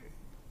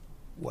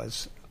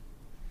was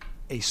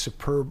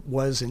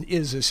and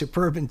is a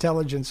superb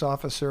intelligence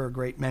officer, a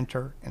great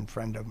mentor and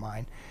friend of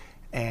mine.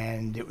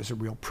 And it was a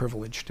real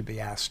privilege to be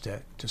asked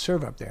to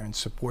serve up there and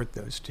support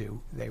those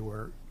two. They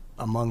were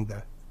among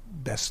the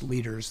best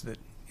leaders that,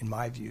 in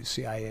my view,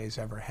 CIA has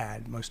ever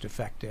had, most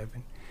effective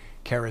and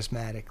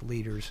charismatic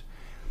leaders.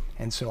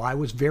 And so I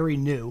was very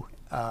new,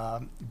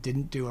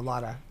 didn't do a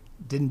lot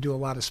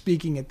of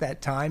speaking at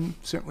that time,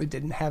 certainly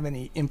didn't have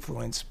any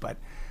influence, but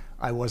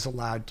I was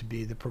allowed to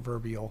be the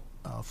proverbial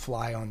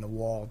fly on the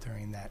wall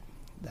during that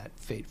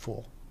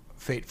fateful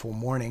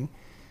morning.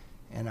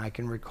 And I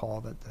can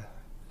recall that the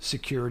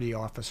security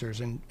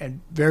officers and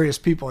various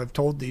people have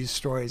told these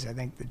stories. I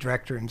think the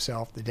director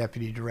himself, the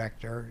deputy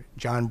director,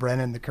 John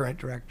Brennan, the current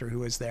director who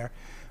was there,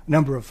 a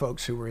number of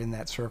folks who were in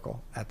that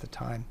circle at the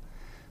time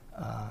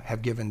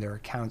have given their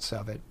accounts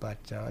of it.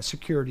 But a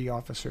security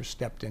officer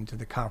stepped into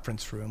the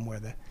conference room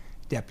where the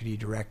deputy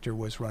director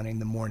was running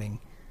the morning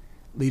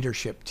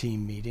leadership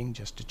team meeting,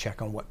 just to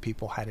check on what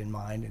people had in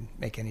mind and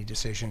make any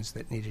decisions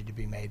that needed to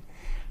be made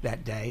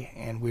that day.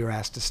 And we were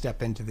asked to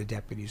step into the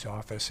deputy's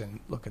office and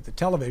look at the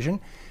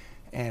television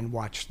and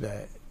watch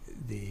the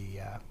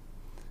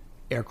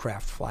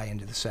aircraft fly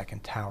into the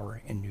second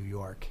tower in New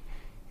York.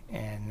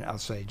 And I'll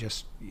say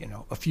just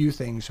a few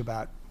things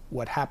about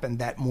what happened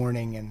that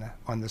morning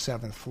on the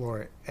 7th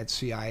floor at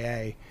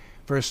CIA.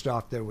 First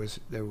off, there was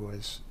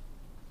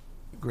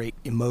great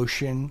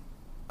emotion,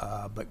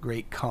 but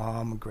great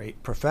calm,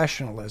 great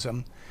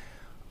professionalism,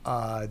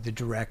 the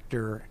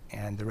director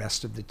and the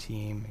rest of the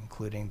team,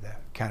 including the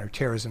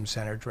Counterterrorism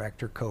Center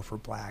Director,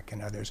 Cofer Black,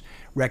 and others,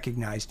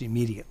 recognized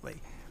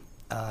immediately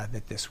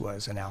that this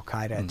was an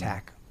al-Qaeda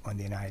attack on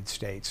the United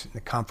States. And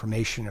the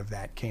confirmation of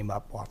that came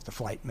up off the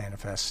flight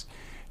manifest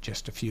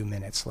just a few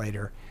minutes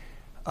later.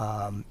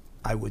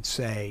 I would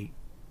say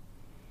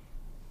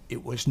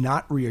it was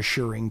not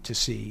reassuring to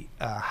see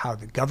how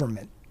the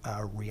government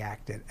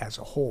reacted as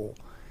a whole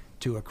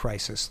to a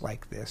crisis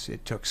like this.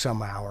 It took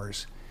some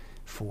hours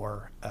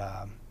for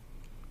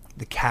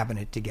the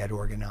cabinet to get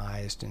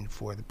organized and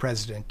for the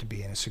president to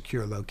be in a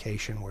secure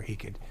location where he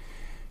could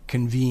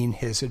convene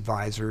his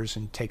advisors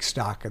and take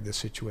stock of the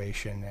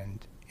situation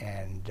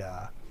and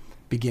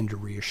begin to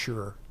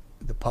reassure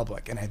the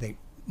public. And I think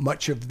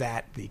much of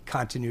that, the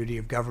continuity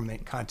of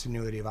government,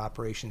 continuity of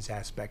operations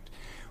aspect,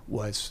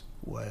 was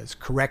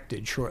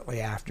corrected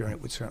shortly after, and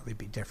it would certainly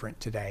be different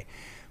today.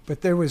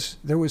 But there was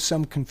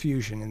some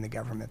confusion in the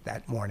government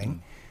that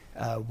morning.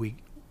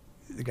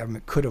 The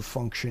government could have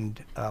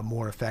functioned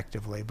more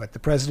effectively, but the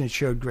president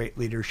showed great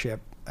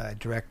leadership.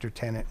 Director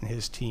Tenet and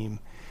his team,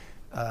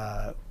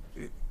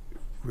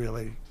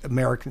 really,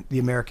 the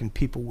American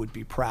people would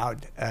be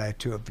proud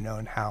to have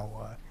known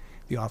how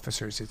the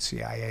officers at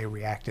CIA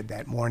reacted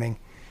that morning.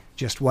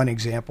 Just one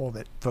example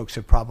that folks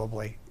have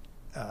probably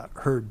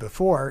heard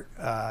before.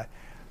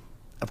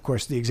 Of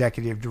course, the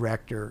executive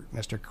director,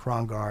 Mr.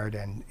 Krongard,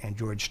 and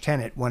George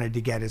Tenet wanted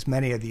to get as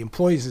many of the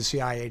employees of the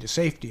CIA to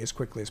safety as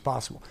quickly as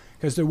possible,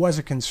 because there was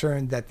a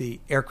concern that the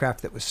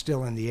aircraft that was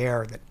still in the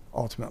air that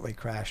ultimately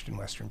crashed in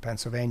western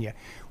Pennsylvania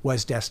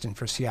was destined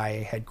for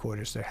CIA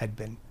headquarters. There had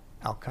been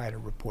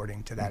al-Qaeda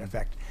reporting to that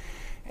effect.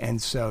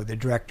 And so the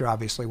director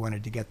obviously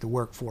wanted to get the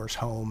workforce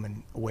home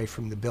and away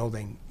from the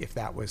building if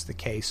that was the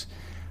case.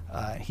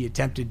 He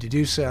attempted to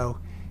do so,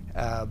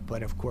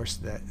 but of course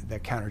the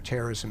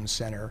Counterterrorism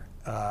Center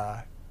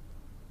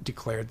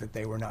declared that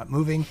they were not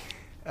moving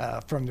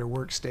from their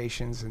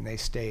workstations, and they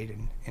stayed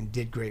and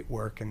did great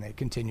work, and they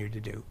continued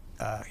to do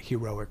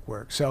heroic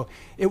work. So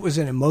it was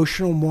an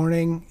emotional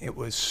morning. It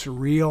was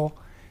surreal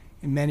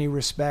in many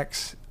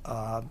respects.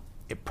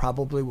 It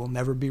probably will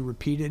never be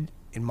repeated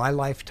in my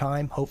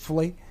lifetime,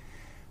 hopefully.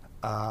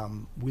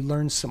 We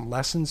learned some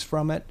lessons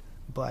from it,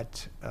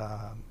 but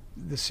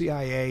the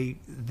CIA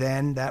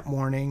then, that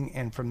morning,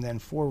 and from then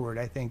forward,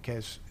 I think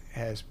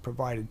has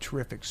provided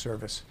terrific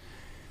service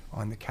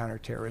on the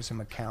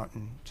counterterrorism account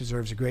and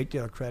deserves a great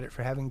deal of credit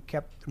for having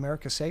kept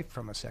America safe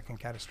from a second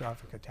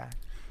catastrophic attack.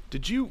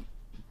 Did you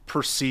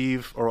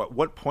perceive, or at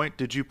what point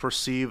did you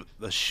perceive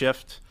the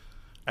shift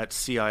at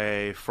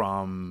CIA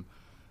from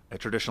a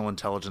traditional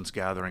intelligence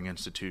gathering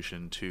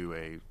institution to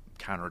a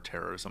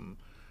counterterrorism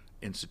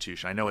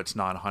institution? I know it's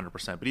not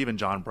 100%, but even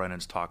John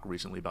Brennan's talked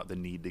recently about the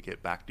need to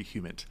get back to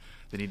HUMINT,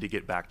 the need to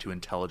get back to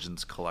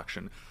intelligence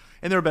collection.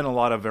 And there have been a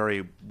lot of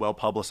very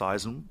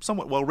well-publicized and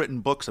somewhat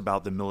well-written books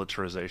about the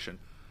militarization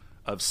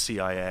of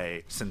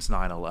CIA since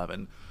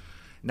 9/11.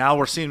 Now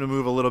we're seeing to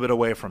move a little bit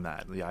away from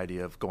that, the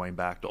idea of going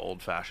back to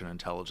old-fashioned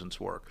intelligence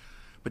work.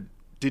 But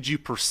did you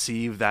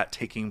perceive that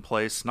taking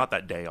place? Not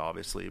that day,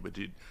 obviously, but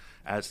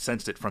as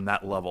sensed it from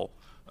that level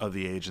of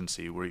the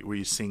agency? Were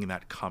you seeing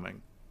that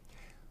coming?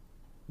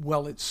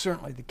 Well, it's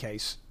certainly the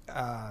case.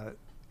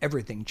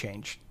 Everything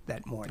changed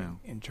that morning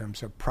in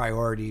terms of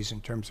priorities,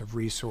 in terms of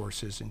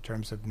resources, in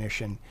terms of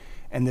mission.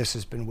 And this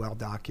has been well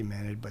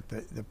documented, but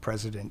the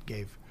president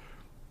gave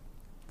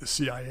the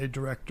CIA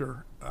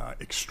director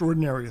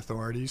extraordinary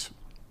authorities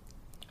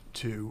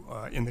to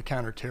in the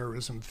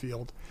counterterrorism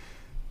field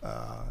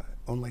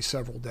only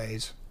several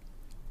days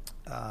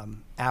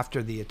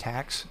after the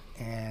attacks,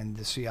 and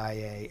the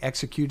CIA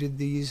executed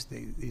these.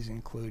 These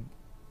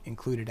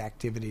included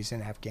activities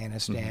in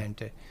Afghanistan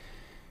to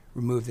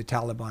remove the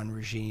Taliban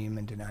regime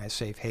and deny a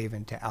safe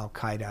haven to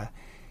al-Qaeda.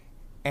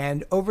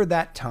 And over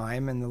that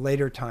time, and the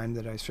later time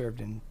that I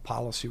served in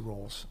policy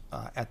roles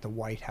at the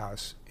White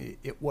House,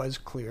 it was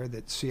clear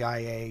that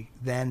CIA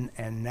then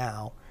and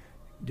now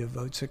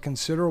devotes a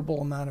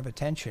considerable amount of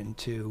attention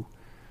to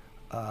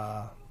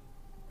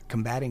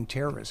combating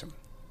terrorism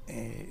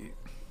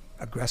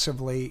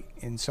aggressively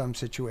in some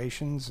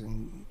situations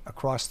and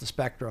across the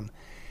spectrum.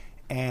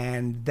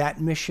 And that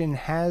mission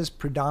has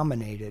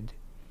predominated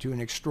to an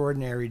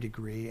extraordinary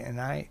degree, and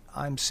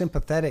I'm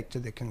sympathetic to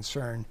the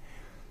concern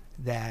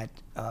that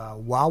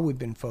while we've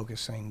been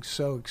focusing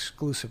so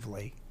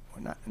exclusively,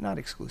 or not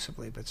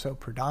exclusively, but so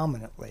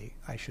predominantly,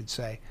 I should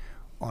say,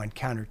 on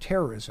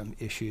counterterrorism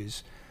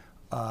issues,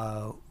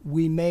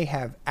 we may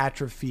have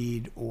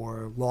atrophied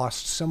or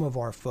lost some of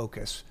our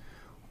focus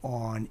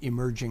on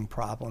emerging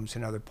problems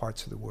in other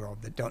parts of the world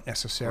that don't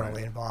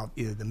necessarily involve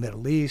either the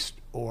Middle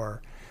East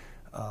or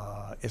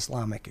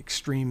Islamic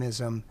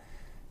extremism,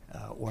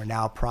 or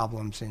now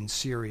problems in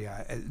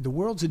Syria. The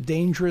world's a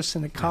dangerous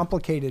and a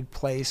complicated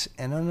place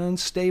and an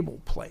unstable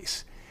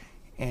place.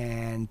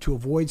 And to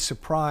avoid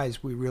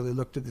surprise, we really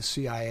look to the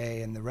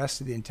CIA and the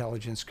rest of the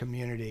intelligence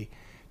community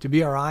to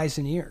be our eyes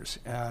and ears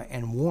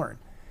and warn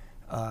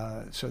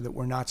so that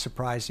we're not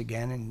surprised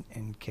again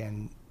and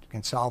can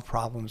solve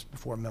problems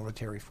before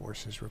military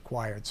force is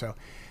required. So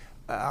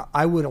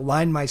I would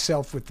align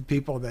myself with the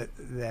people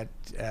that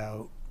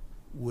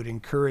would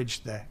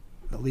encourage the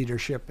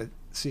leadership at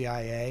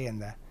CIA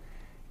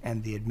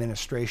and the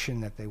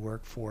administration that they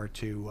work for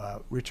to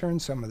return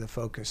some of the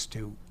focus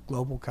to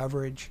global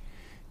coverage,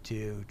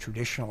 to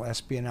traditional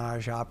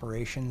espionage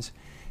operations,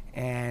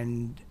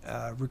 and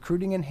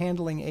recruiting and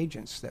handling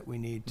agents that we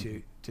need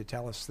to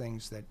tell us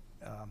things that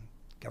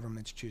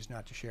governments choose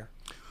not to share.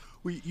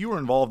 Well, you were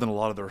involved in a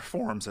lot of the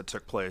reforms that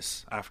took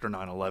place after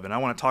 9/11. I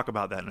want to talk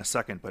about that in a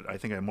second, but I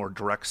think a more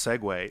direct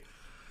segue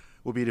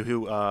will be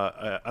to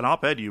an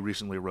op-ed you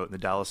recently wrote in the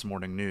Dallas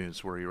Morning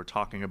News, where you were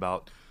talking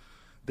about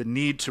the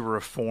need to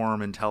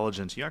reform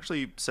intelligence. You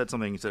actually said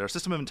something. You said our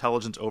system of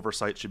intelligence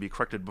oversight should be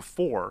corrected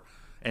before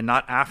and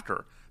not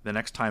after the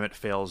next time it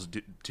fails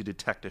to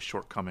detect a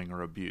shortcoming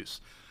or abuse.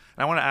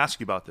 And I want to ask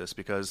you about this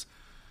because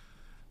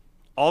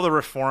all the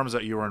reforms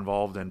that you were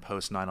involved in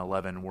post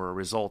 9/11 were a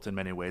result in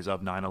many ways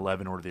of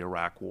 9/11 or the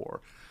Iraq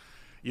War.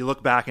 You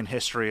look back in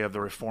history of the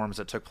reforms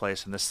that took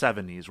place in the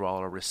 70s were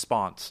all a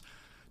response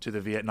to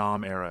the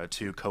Vietnam era,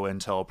 to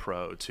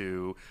COINTELPRO,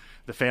 to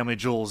the family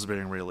jewels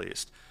being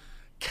released.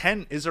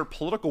 Is there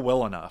political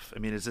will enough? I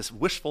mean, is this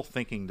wishful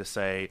thinking to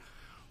say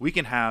we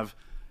can have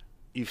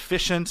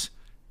efficient,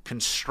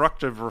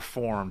 constructive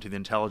reform to the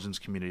intelligence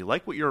community,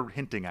 like what you're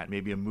hinting at,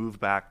 maybe a move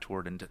back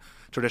toward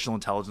traditional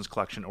intelligence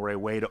collection or a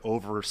way to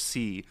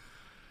oversee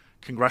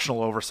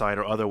congressional oversight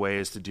or other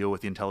ways to deal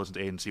with the intelligence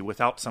agency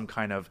without some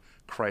kind of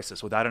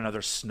crisis, without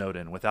another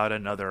Snowden, without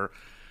another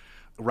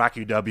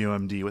Iraqi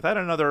WMD, without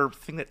another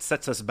thing that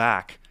sets us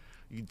back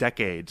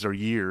decades or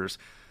years?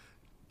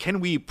 Can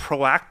we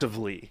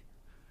proactively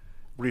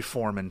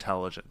reform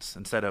intelligence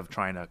instead of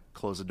trying to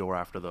close the door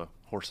after the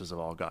horses have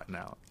all gotten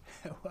out?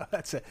 Well,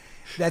 that's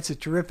a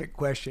terrific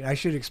question. I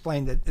should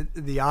explain that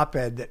the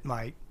op-ed that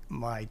my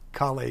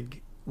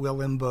colleague Will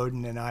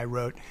Imboden and I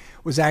wrote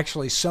was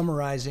actually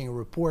summarizing a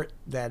report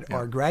that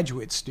our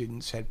graduate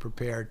students had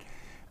prepared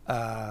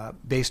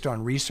based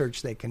on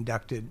research they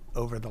conducted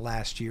over the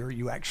last year.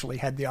 You actually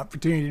had the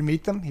opportunity to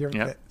meet them here at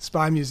the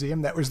Spy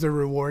Museum. That was their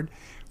reward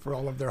for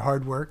all of their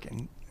hard work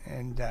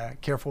and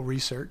careful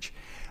research.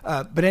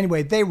 But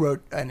anyway, they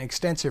wrote an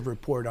extensive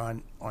report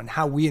on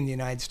how we in the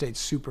United States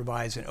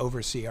supervise and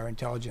oversee our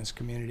intelligence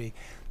community.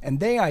 And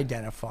they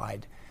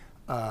identified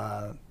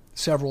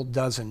several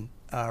dozen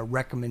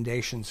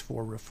recommendations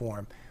for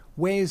reform,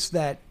 ways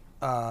that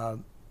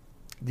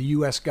the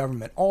U.S.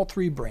 government, all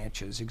three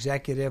branches,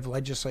 executive,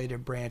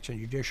 legislative branch, and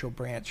judicial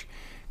branch,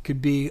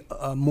 could be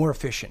more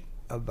efficient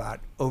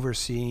about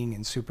overseeing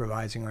and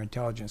supervising our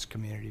intelligence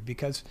community,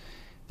 because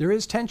there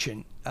is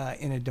tension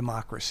in a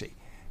democracy.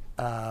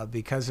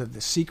 Because of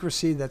the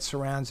secrecy that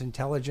surrounds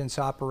intelligence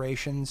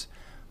operations,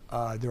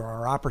 there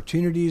are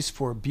opportunities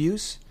for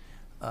abuse.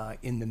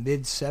 In the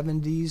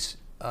mid-'70s,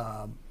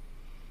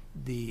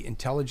 the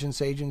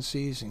intelligence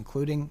agencies,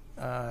 including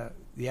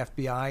the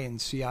FBI and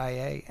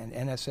CIA and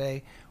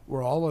NSA,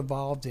 were all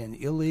involved in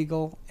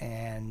illegal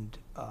and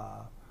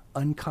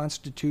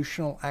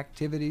unconstitutional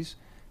activities.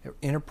 They're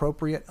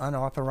inappropriate,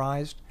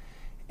 unauthorized.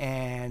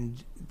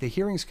 And the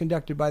hearings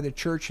conducted by the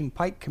Church and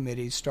Pike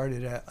committees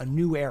started a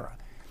new era,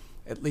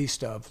 at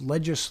least of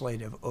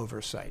legislative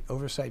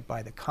oversight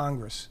by the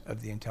Congress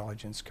of the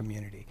intelligence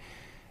community.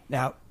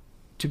 Now,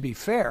 to be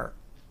fair,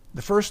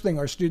 the first thing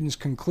our students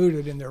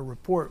concluded in their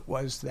report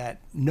was that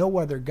no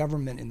other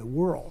government in the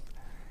world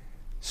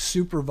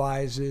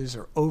supervises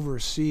or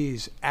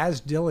oversees as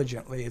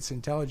diligently its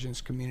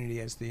intelligence community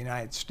as the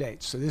United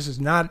States. So this is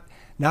not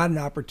an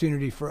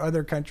opportunity for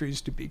other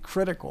countries to be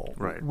critical.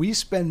 Right. We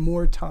spend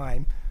more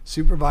time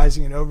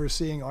supervising and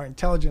overseeing our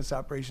intelligence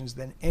operations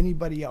than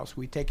anybody else.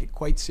 We take it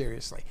quite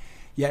seriously.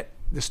 Yet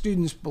the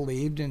students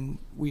believed, and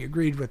we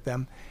agreed with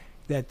them,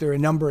 that there are a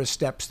number of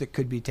steps that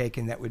could be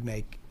taken that would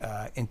make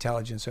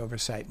intelligence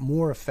oversight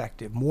more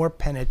effective, more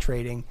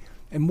penetrating,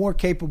 and more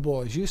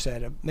capable, as you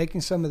said, of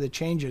making some of the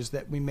changes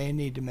that we may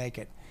need to make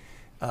it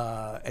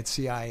at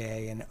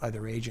CIA and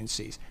other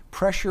agencies.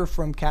 Pressure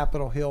from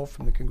Capitol Hill,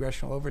 from the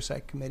Congressional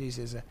Oversight Committees,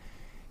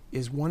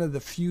 is one of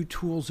the few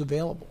tools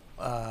available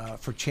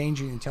for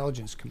changing the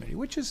Intelligence Committee,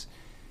 which is,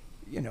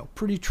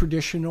 pretty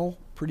traditional,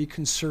 pretty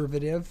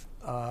conservative,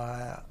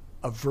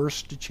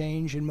 averse to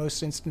change in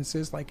most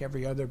instances, like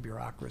every other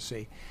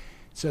bureaucracy.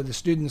 So the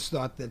students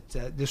thought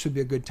that this would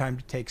be a good time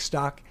to take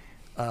stock,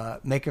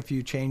 make a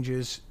few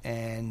changes,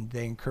 and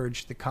they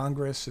encouraged the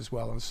Congress, as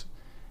well as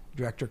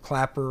Director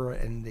Clapper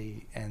and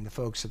the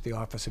folks at the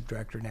Office of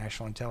Director of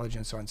National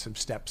Intelligence, on some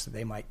steps that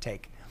they might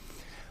take.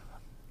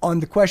 On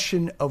the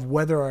question of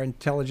whether our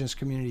intelligence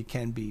community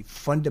can be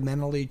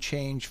fundamentally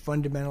changed,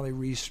 fundamentally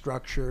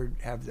restructured,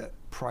 have the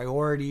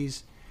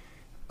priorities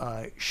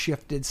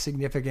shifted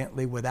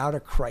significantly without a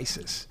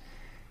crisis,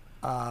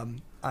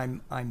 I'm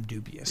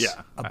dubious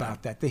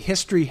about that. The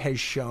history has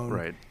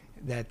shown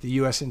that the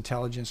U.S.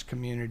 intelligence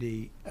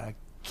community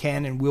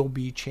can and will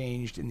be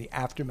changed in the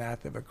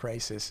aftermath of a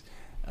crisis,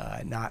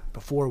 not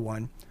before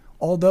one.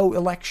 although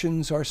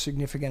elections are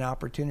significant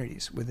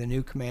opportunities. With a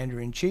new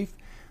commander-in-chief,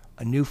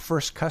 a new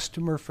first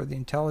customer for the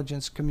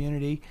intelligence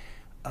community,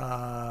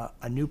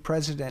 a new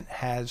president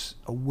has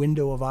a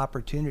window of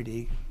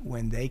opportunity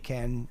when they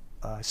can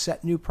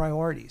set new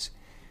priorities,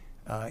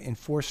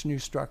 enforce new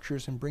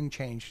structures, and bring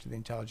change to the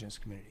intelligence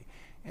community.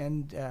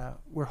 And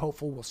we're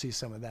hopeful we'll see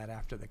some of that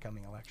after the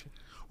coming election.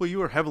 Well, you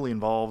were heavily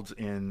involved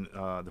in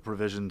the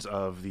provisions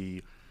of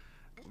the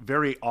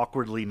very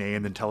awkwardly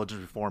named Intelligence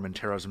Reform and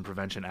Terrorism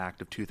Prevention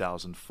Act of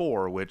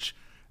 2004, which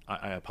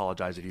I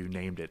apologize if you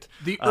named it.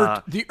 The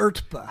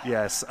IRTPA.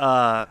 Yes.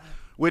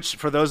 Which,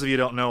 for those of you who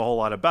don't know a whole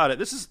lot about it,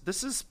 this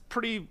is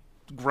pretty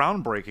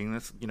groundbreaking.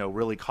 This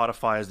really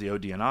codifies the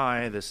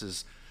ODNI. This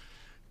is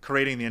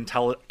creating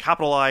the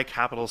capital I,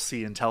 capital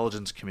C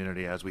intelligence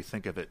community as we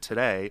think of it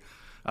today.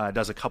 It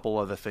does a couple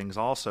other things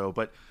also,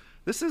 but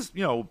this is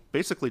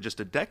basically just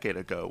a decade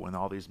ago when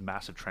all these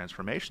massive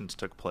transformations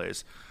took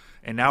place,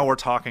 and now we're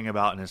talking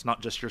about, and it's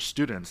not just your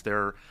students.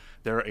 They're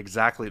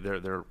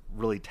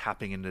really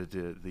tapping into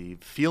the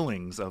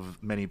feelings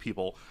of many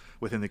people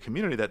within the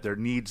community that there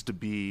needs to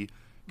be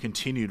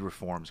continued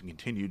reforms and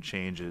continued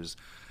changes.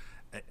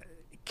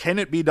 Can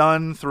it be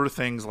done through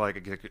things like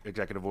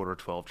Executive Order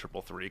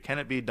 12333? Can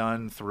it be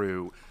done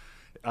through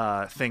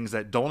things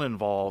that don't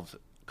involve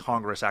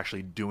Congress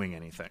actually doing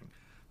anything?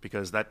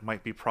 Because that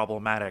might be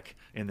problematic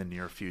in the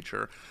near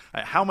future.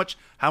 How much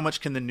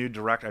can the new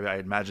director? I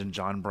imagine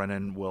John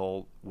Brennan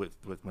will, with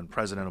when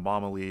President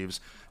Obama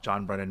leaves,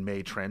 John Brennan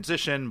may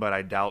transition, but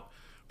I doubt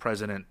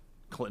President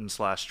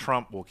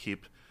Clinton/Trump will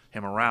keep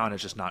him around.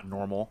 It's just not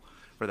normal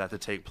for that to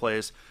take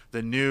place.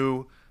 The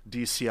new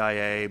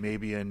DCIA,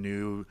 maybe a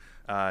new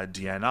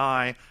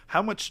DNI.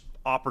 How much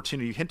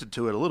opportunity? You hinted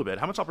to it a little bit.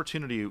 How much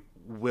opportunity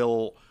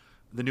will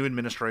the new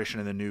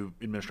administration and the new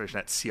administration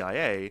at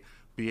CIA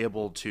be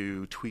able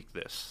to tweak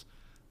this?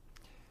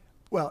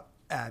 Well,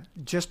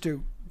 just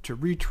to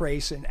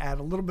retrace and add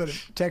a little bit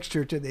of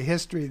texture to the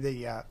history,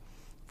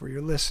 for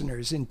your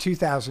listeners, in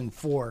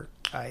 2004,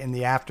 in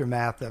the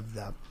aftermath of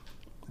the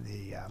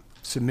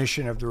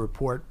submission of the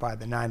report by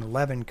the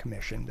 9/11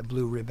 Commission, the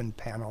Blue Ribbon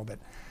panel that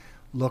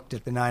looked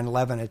at the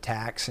 9/11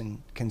 attacks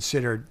and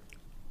considered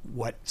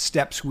what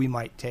steps we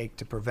might take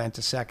to prevent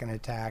a second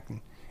attack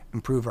and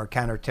improve our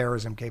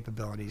counterterrorism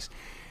capabilities.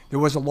 There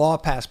was a law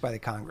passed by the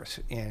Congress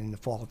in the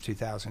fall of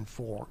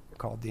 2004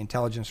 called the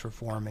Intelligence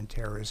Reform and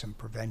Terrorism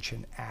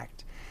Prevention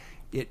Act.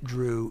 It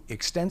drew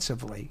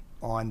extensively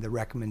on the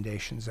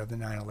recommendations of the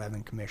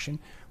 9/11 Commission,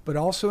 but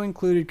also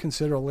included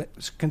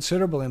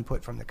considerable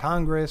input from the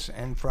Congress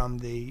and from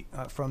the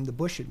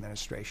Bush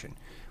administration,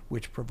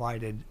 which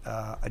provided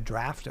a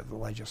draft of the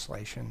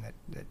legislation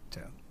that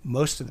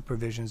most of the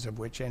provisions of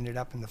which ended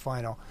up in the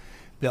final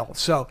bill.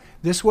 So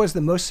this was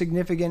the most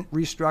significant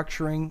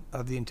restructuring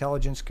of the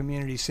intelligence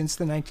community since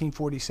the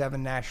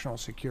 1947 National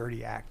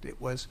Security Act. It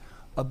was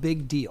a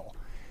big deal.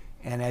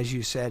 And as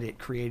you said, it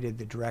created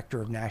the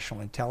Director of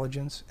National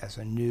Intelligence as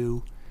a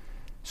new,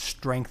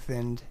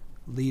 strengthened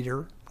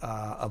leader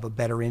of a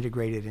better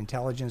integrated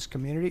intelligence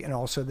community, and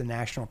also the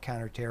National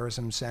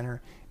Counterterrorism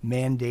Center,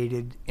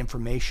 mandated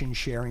information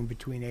sharing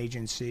between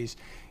agencies.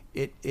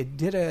 It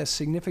did a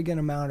significant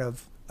amount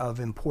of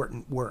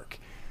important work.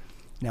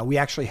 Now, we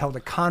actually held a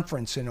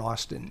conference in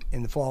Austin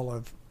in the fall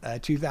of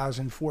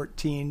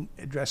 2014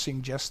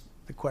 addressing just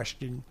the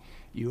question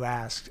you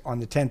asked. On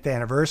the 10th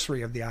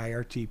anniversary of the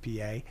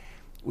IRTPA,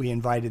 we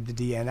invited the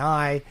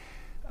DNI,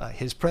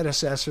 his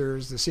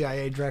predecessors, the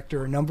CIA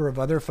director, a number of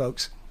other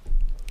folks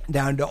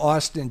down to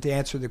Austin to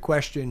answer the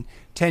question,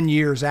 10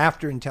 years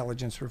after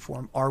intelligence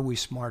reform, are we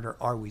smarter,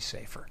 are we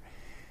safer?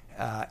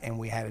 And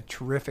we had a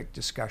terrific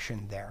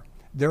discussion there.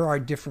 There are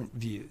different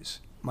views.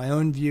 My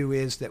own view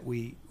is that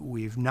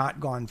we've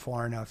not gone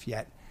far enough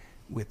yet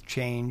with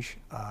change.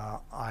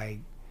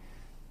 I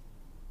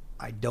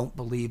don't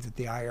believe that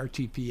the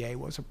IRTPA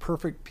was a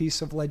perfect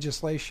piece of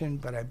legislation,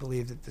 but I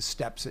believe that the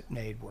steps it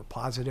made were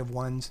positive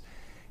ones,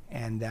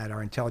 and that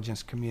our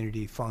intelligence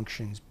community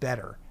functions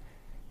better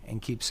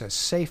and keeps us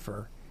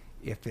safer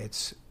if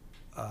it's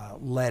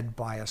led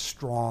by a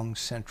strong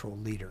central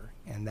leader,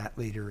 and that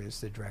leader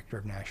is the Director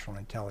of National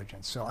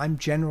Intelligence. So I'm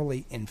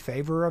generally in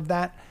favor of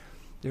that.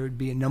 There would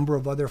be a number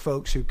of other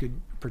folks who could,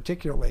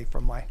 particularly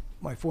from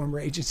my former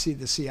agency,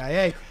 the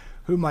CIA,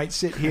 who might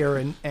sit here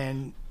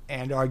and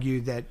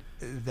argue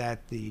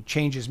that the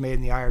changes made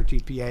in the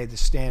IRTPA, the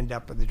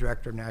stand-up of the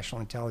Director of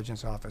National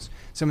Intelligence Office,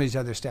 some of these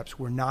other steps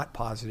were not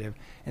positive,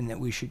 and that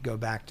we should go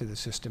back to the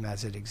system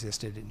as it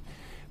existed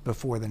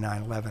before the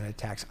 9/11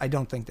 attacks. I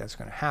don't think that's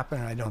going to happen,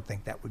 and I don't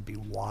think that would be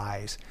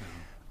wise.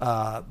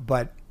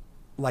 But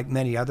like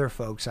many other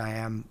folks, I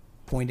am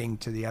pointing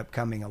to the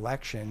upcoming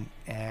election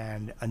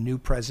and a new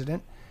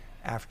president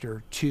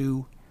after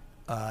two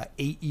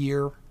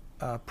 8-year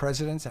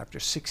presidents, after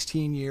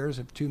 16 years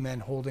of two men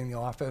holding the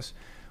office.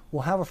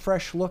 We'll have a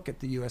fresh look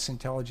at the U.S.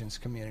 intelligence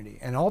community.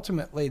 And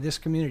ultimately, this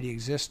community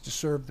exists to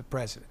serve the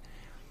president.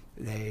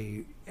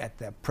 At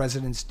the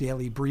president's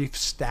daily brief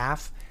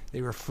staff,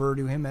 they refer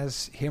to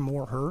him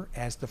or her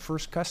as the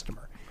first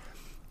customer.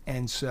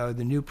 And so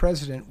the new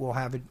president will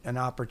have an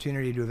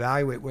opportunity to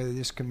evaluate whether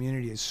this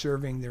community is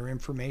serving their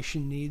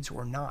information needs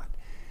or not.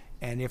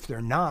 And if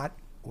they're not,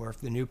 or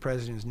if the new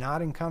president is not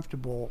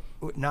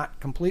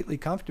completely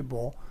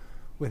comfortable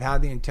with how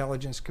the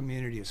intelligence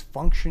community is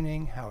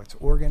functioning, how it's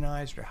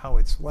organized, or how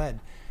it's led,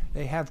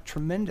 they have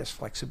tremendous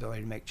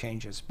flexibility to make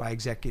changes by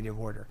executive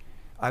order.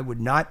 I would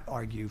not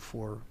argue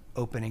for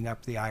opening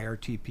up the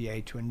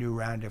IRTPA to a new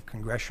round of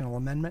congressional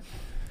amendment.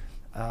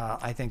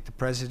 I think the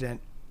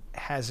president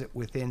has it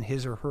within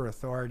his or her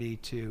authority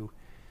to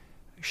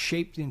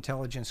shape the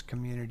intelligence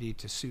community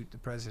to suit the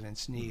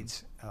president's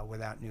needs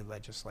without new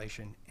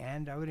legislation.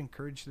 And I would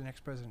encourage the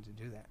next president to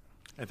do that.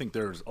 I think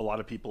there's a lot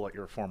of people at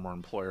your former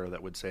employer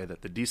that would say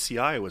that the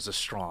DCI was a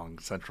strong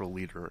central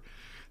leader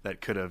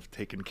that could have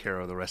taken care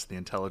of the rest of the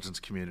intelligence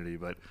community.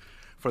 But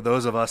for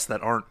those of us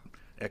that aren't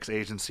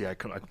ex-agency, I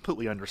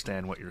completely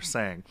understand what you're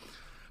saying.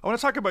 I want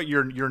to talk about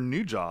your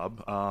new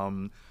job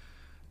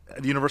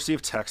at the University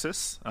of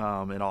Texas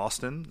in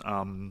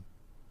Austin.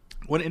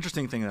 One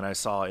interesting thing that I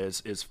saw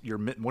is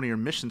one of your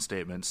mission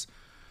statements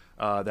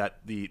that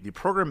the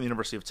program at the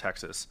University of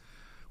Texas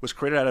was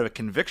created out of a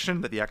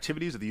conviction that the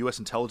activities of the U.S.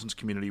 intelligence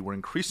community were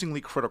increasingly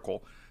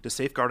critical to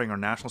safeguarding our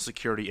national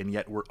security and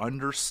yet were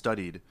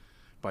understudied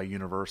by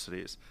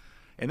universities.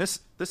 And this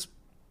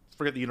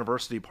forget the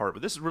university part,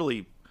 but this is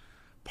really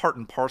part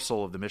and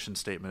parcel of the mission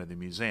statement of the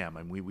museum.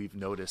 And we've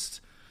noticed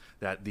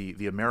that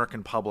the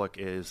American public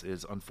is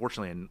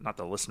unfortunately, and not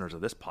the listeners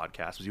of this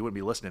podcast, because you wouldn't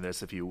be listening to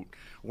this if you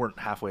weren't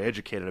halfway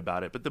educated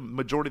about it, but the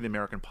majority of the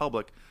American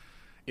public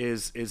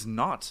is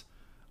not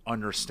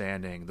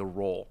understanding the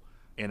role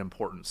and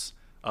importance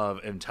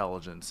of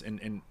intelligence.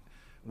 And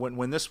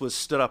when this was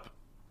stood up,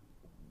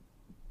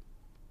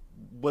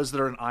 was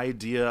there an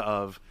idea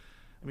of,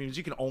 I mean,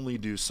 you can only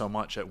do so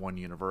much at one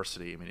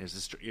university. I mean,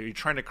 are you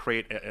trying to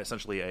create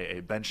essentially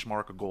a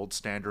benchmark, a gold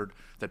standard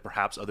that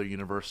perhaps other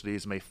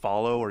universities may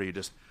follow, or are you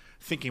just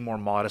thinking more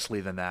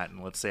modestly than that?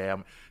 And let's say,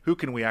 who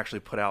can we actually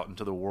put out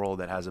into the world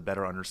that has a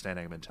better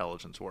understanding of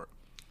intelligence work?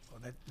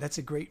 Well, that's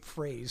a great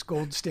phrase,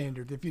 gold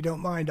standard. If you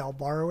don't mind, I'll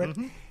borrow it.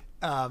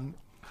 Mm-hmm.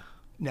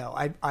 No,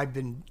 I've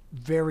been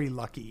very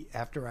lucky.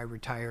 After I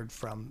retired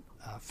from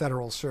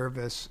federal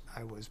service,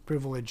 I was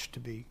privileged to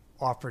be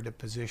offered a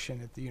position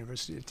at the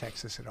University of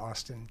Texas at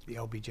Austin, the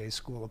LBJ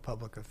School of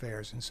Public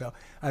Affairs. And so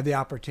I have the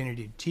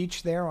opportunity to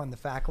teach there on the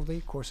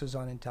faculty, courses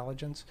on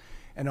intelligence,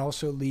 and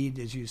also lead,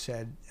 as you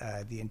said,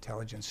 the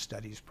Intelligence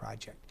Studies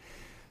Project.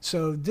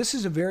 So this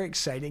is a very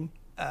exciting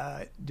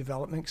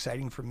development,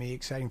 exciting for me,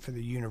 exciting for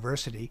the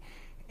university,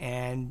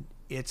 and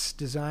it's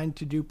designed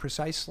to do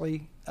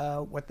precisely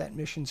what that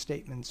mission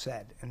statement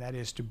said, and that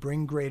is to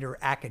bring greater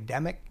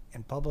academic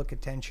and public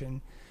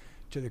attention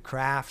to the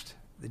craft,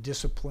 the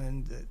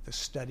discipline, the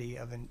study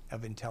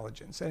of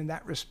intelligence. And in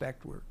that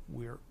respect,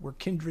 we're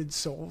kindred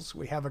souls.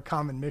 We have a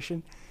common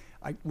mission.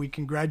 We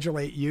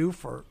congratulate you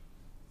for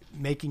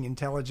making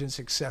intelligence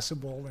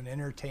accessible and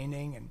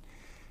entertaining, and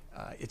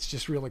it's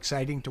just real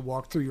exciting to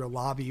walk through your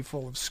lobby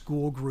full of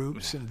school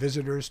groups and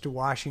visitors to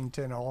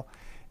Washington, all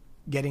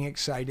getting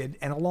excited,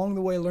 and along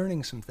the way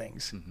learning some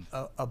things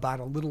about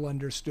a little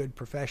understood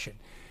profession.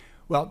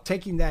 Well,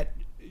 taking that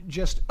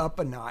just up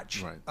a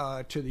notch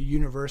to the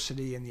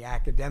university and the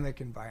academic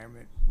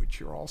environment, which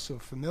you're also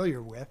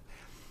familiar with.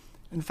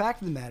 And the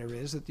fact of the matter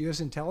is that the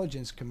U.S.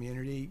 intelligence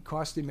community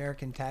cost the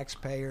American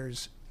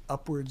taxpayers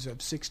upwards of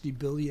 $60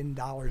 billion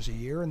a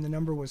year, and the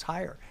number was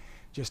higher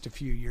just a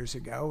few years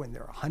ago. And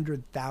there are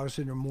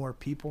 100,000 or more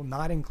people,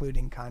 not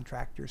including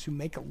contractors, who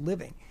make a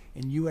living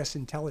in U.S.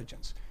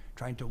 intelligence,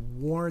 trying to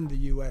warn the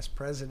U.S.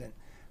 president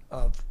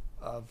of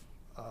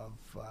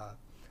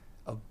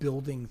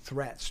building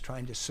threats,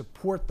 trying to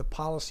support the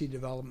policy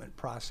development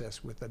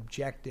process with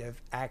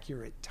objective,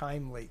 accurate,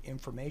 timely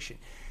information.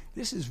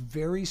 This is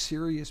very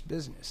serious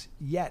business.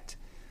 Yet,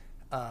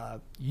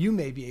 you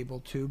may be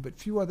able to, but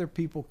few other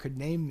people could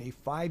name me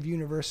 5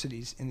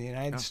 universities in the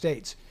United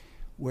States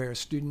where a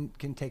student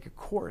can take a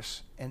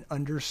course and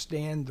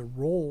understand the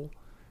role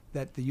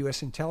that the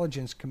U.S.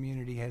 intelligence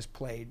community has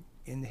played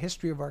in the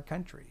history of our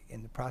country,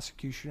 in the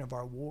prosecution of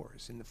our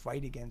wars, in the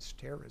fight against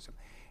terrorism.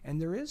 And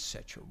there is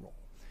such a role.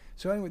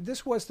 So anyway,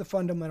 this was the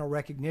fundamental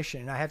recognition,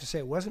 and I have to say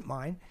it wasn't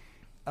mine.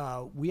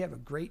 We have a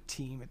great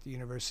team at the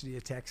University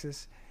of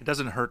Texas. It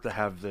doesn't hurt to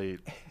have the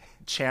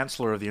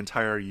chancellor of the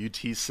entire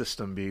UT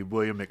system be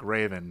William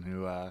McRaven,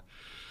 who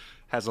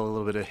has a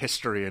little bit of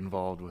history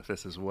involved with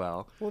this as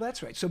well. Well,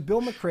 that's right. So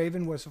Bill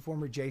McRaven was a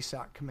former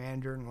JSOC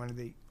commander and one of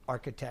the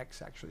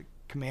architects, actually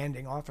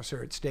commanding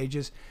officer at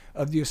stages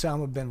of the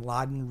Osama bin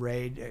Laden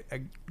raid, a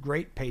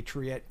great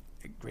patriot,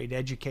 a great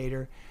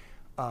educator.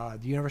 The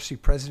university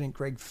president,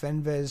 Greg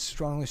Fenves,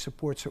 strongly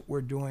supports what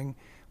we're doing.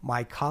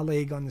 My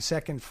colleague on the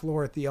second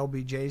floor at the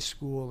LBJ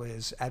school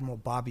is Admiral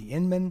Bobby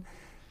Inman,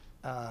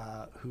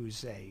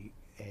 who's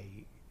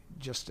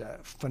just a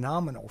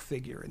phenomenal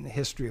figure in the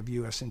history of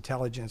U.S.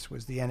 intelligence,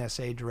 was the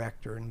NSA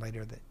director and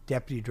later the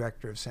deputy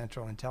director of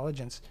Central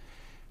Intelligence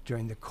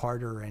during the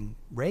Carter and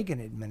Reagan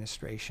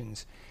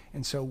administrations.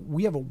 And so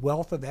we have a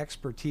wealth of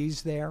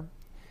expertise there.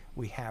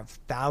 We have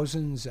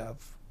thousands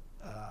of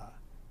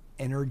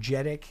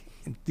energetic,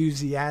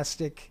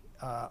 enthusiastic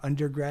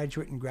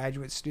undergraduate and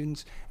graduate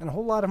students, and a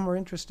whole lot of them are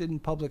interested in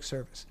public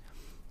service.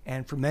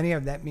 And for many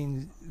of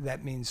them,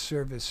 that means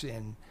service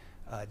in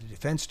the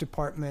Defense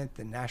Department,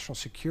 the national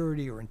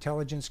security or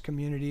intelligence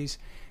communities.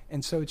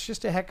 And so it's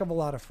just a heck of a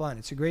lot of fun.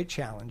 It's a great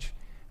challenge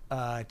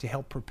to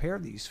help prepare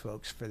these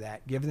folks for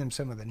that, give them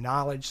some of the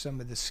knowledge, some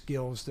of the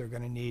skills they're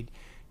going to need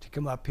to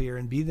come up here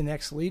and be the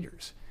next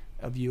leaders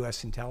of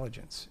U.S.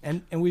 intelligence.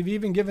 And we've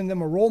even given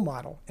them a role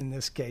model in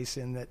this case,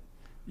 in that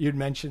you'd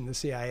mentioned the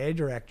CIA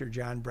director,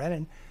 John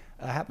Brennan,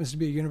 happens to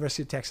be a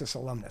University of Texas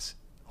alumnus,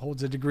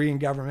 holds a degree in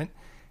government.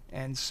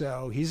 And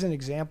so he's an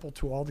example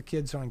to all the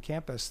kids on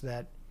campus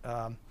that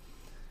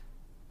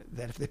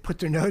if they put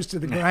their nose to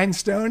the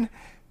grindstone,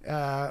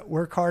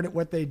 work hard at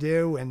what they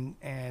do,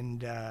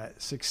 and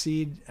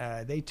succeed,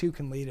 they too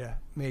can lead a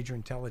major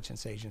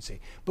intelligence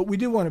agency. But we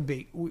do want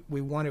to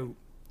we want to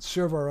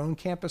serve our own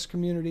campus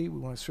community. We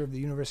want to serve the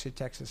University of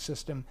Texas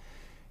system.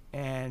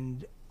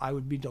 And I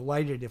would be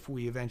delighted if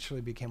we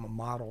eventually became a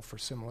model for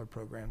similar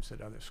programs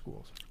at other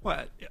schools.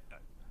 Well,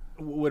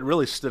 what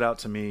really stood out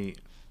to me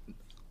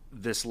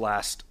this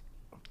last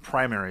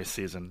primary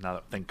season, now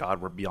that thank God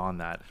we're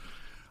beyond that,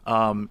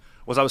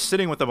 was I was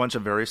sitting with a bunch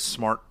of very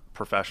smart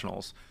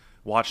professionals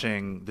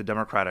watching the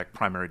Democratic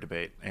primary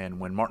debate, and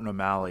when Martin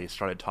O'Malley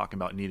started talking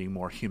about needing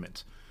more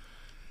humans.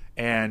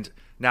 And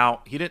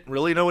now, he didn't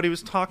really know what he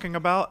was talking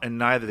about, and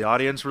neither the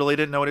audience really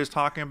didn't know what he was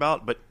talking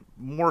about, but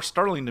more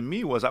startling to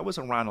me was I was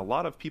around a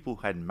lot of people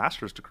who had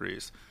master's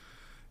degrees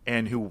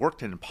and who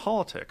worked in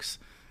politics,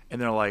 and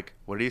they're like,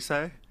 what did he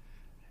say?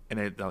 And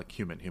they're like,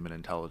 human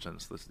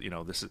intelligence. This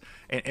is,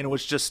 and it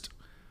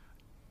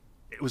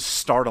was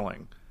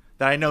startling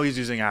that I know he's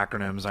using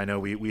acronyms. I know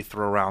we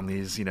throw around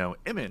these,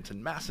 IMINT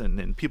and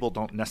MASN, and people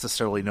don't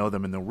necessarily know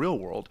them in the real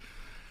world.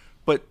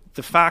 But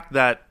the fact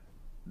that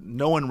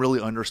no one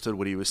really understood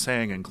what he was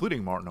saying,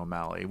 including Martin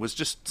O'Malley, was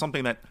just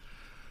something that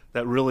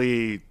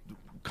really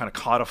kind of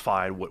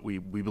codified what we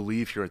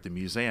believe here at the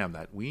museum,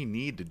 that we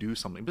need to do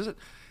something. Because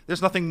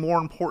there's nothing more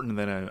important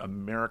than an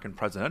American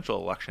presidential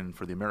election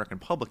for the American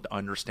public to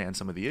understand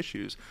some of the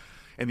issues.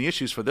 And the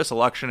issues for this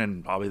election,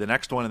 and probably the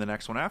next one and the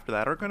next one after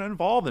that, are going to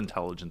involve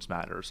intelligence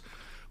matters.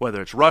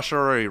 Whether it's Russia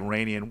or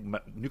Iranian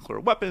nuclear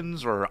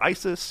weapons or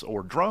ISIS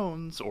or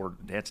drones or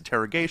advanced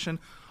interrogation,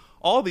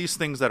 all these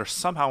things that are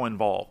somehow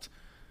involved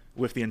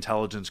with the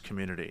intelligence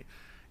community.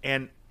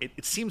 And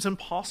it seems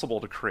impossible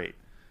to create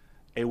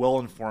a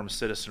well-informed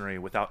citizenry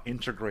without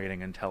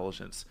integrating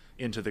intelligence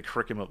into the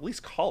curriculum of at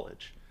least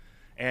college.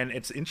 And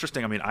it's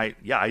interesting. I mean,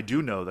 I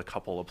do know the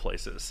couple of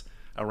places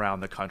around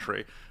the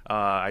country.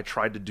 I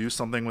tried to do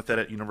something with it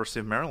at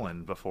University of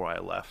Maryland before I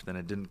left, and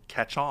it didn't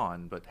catch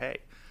on. But hey,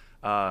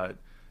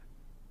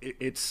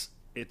 it's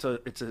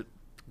a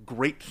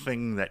great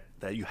thing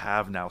that you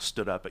have now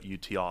stood up at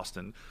UT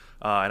Austin.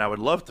 And I would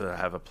love to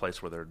have a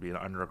place where there would be an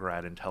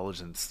undergrad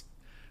intelligence,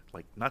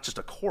 like not just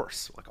a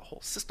course, like a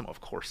whole system of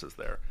courses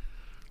there.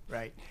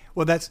 Right.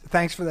 Well,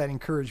 thanks for that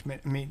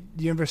encouragement. I mean,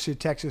 the University of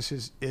Texas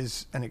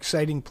is an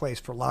exciting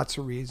place for lots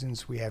of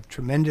reasons. We have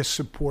tremendous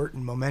support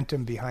and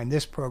momentum behind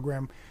this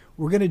program.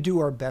 We're going to do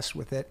our best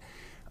with it.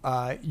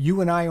 You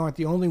and I aren't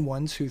the only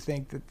ones who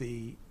think that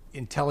the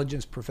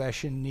intelligence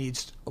profession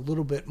needs to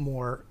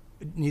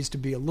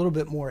be a little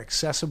bit more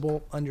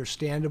accessible,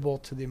 understandable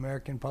to the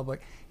American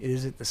public. It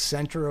is at the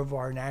center of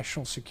our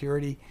national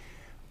security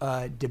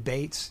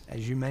debates.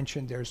 As you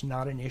mentioned, there's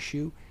not an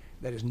issue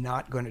that is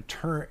not going to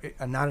turn,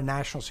 not a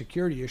national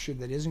security issue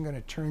that isn't going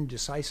to turn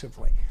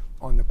decisively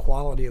on the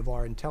quality of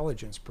our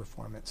intelligence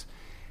performance.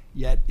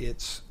 Yet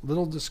it's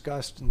little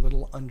discussed and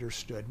little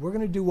understood. We're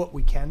going to do what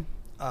we can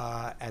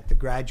at the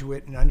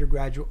graduate and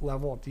undergraduate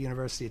level at the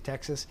University of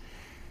Texas.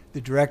 The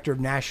Director of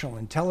National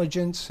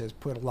Intelligence has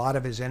put a lot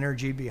of his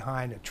energy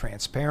behind a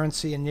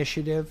transparency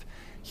initiative.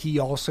 He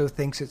also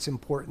thinks it's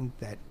important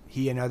that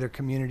he and other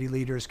community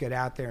leaders get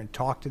out there and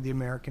talk to the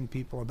American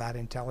people about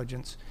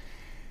intelligence.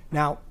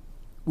 Now,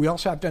 we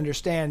also have to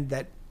understand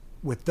that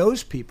with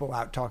those people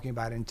out talking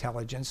about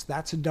intelligence,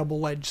 that's a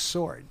double-edged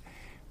sword.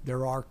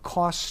 There are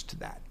costs to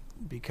that,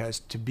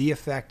 because to be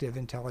effective,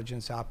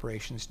 intelligence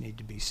operations need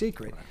to be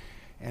secret. Right.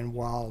 And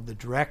while the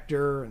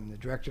director and the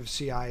director of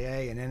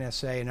CIA and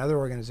NSA and other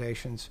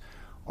organizations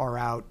are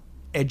out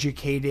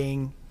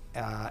educating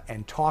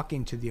and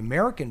talking to the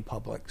American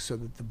public so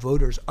that the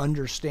voters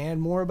understand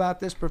more about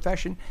this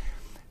profession,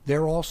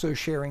 they're also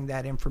sharing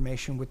that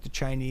information with the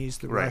Chinese,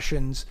 the right.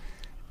 Russians,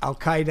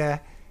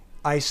 Al-Qaeda,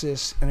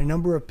 ISIS, and a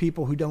number of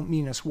people who don't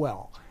mean us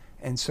well.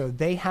 And so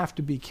they have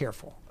to be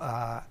careful,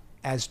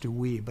 as do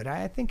we. But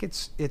I think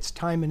it's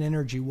time and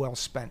energy well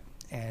spent.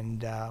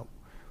 And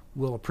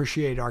we'll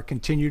appreciate our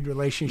continued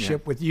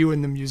relationship with you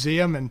and the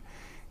museum.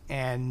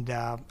 And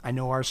I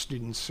know our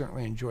students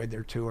certainly enjoyed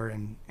their tour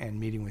and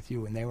meeting with you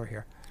when they were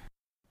here.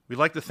 We'd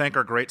like to thank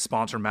our great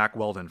sponsor, Mack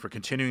Weldon, for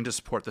continuing to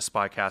support the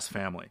SpyCast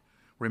family.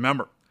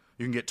 Remember,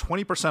 you can get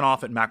 20%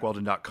 off at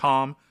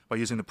MackWeldon.com by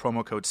using the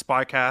promo code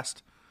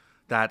SpyCast.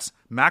 That's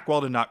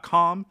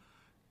MackWeldon.com,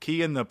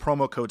 Key in the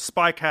promo code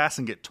SPYCAST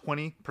and get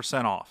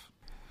 20% off.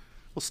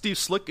 Well, Steve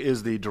Slick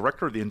is the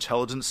director of the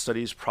Intelligence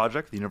Studies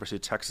Project at the University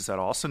of Texas at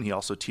Austin. He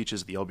also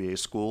teaches at the LBA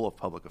School of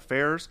Public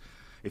Affairs.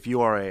 If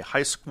you are a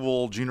high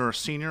school junior or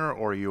senior,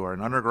 or you are an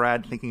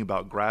undergrad thinking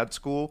about grad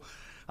school,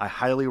 I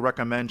highly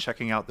recommend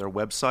checking out their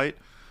website.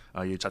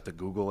 You just have to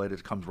Google it.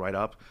 It comes right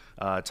up.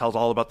 It tells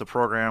all about the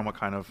program, what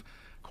kind of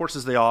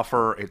courses they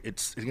offer.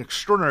 It's an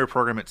extraordinary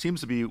program. It seems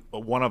to be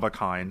one of a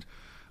kind,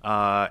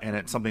 and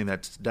it's something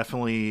that's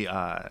definitely,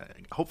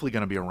 hopefully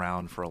going to be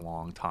around for a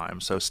long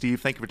time. So, Steve,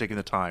 thank you for taking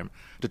the time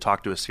to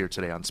talk to us here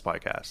today on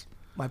SpyCast.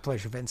 My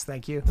pleasure, Vince.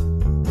 Thank you.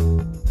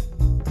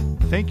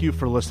 Thank you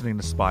for listening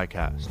to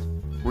SpyCast.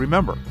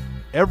 Remember,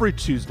 every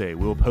Tuesday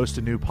we will post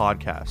a new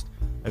podcast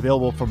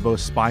available from both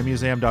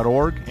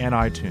spymuseum.org and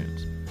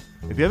iTunes.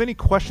 If you have any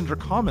questions or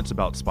comments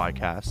about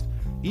SpyCast,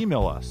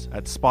 email us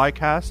at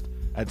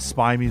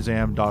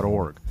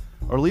spycast@spymuseum.org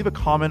or leave a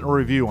comment or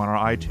review on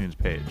our iTunes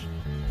page.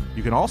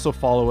 You can also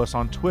follow us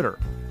on Twitter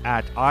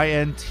at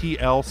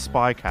INTL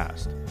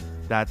SpyCast.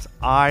 That's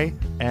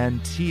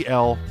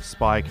INTL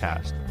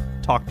SpyCast.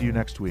 Talk to you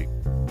next week.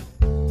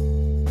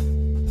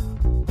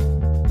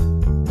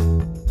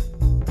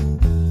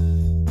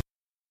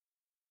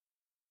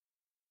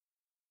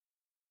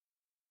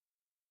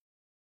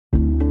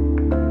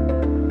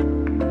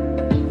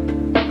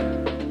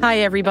 Hi,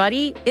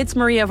 everybody. It's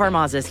Maria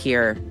Varmazes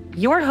here,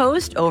 your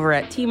host over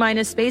at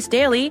T-Minus Space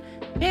Daily,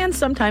 and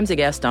sometimes a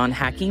guest on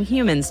Hacking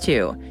Humans,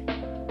 too.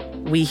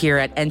 We here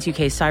at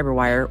N2K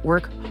Cyberwire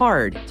work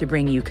hard to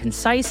bring you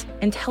concise,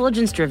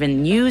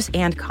 intelligence-driven news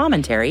and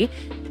commentary,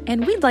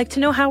 and we'd like to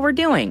know how we're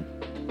doing.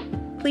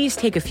 Please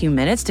take a few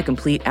minutes to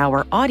complete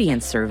our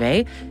audience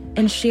survey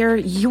and share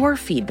your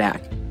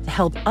feedback to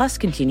help us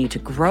continue to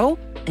grow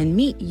and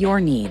meet your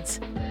needs.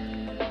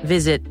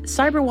 Visit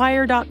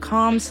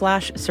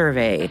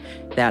cyberwire.com/survey.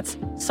 That's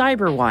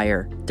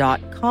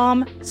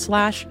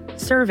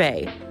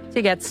cyberwire.com/survey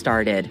to get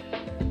started.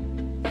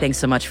 Thanks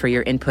so much for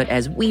your input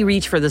as we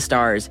reach for the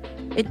stars.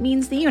 It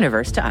means the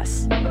universe to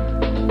us.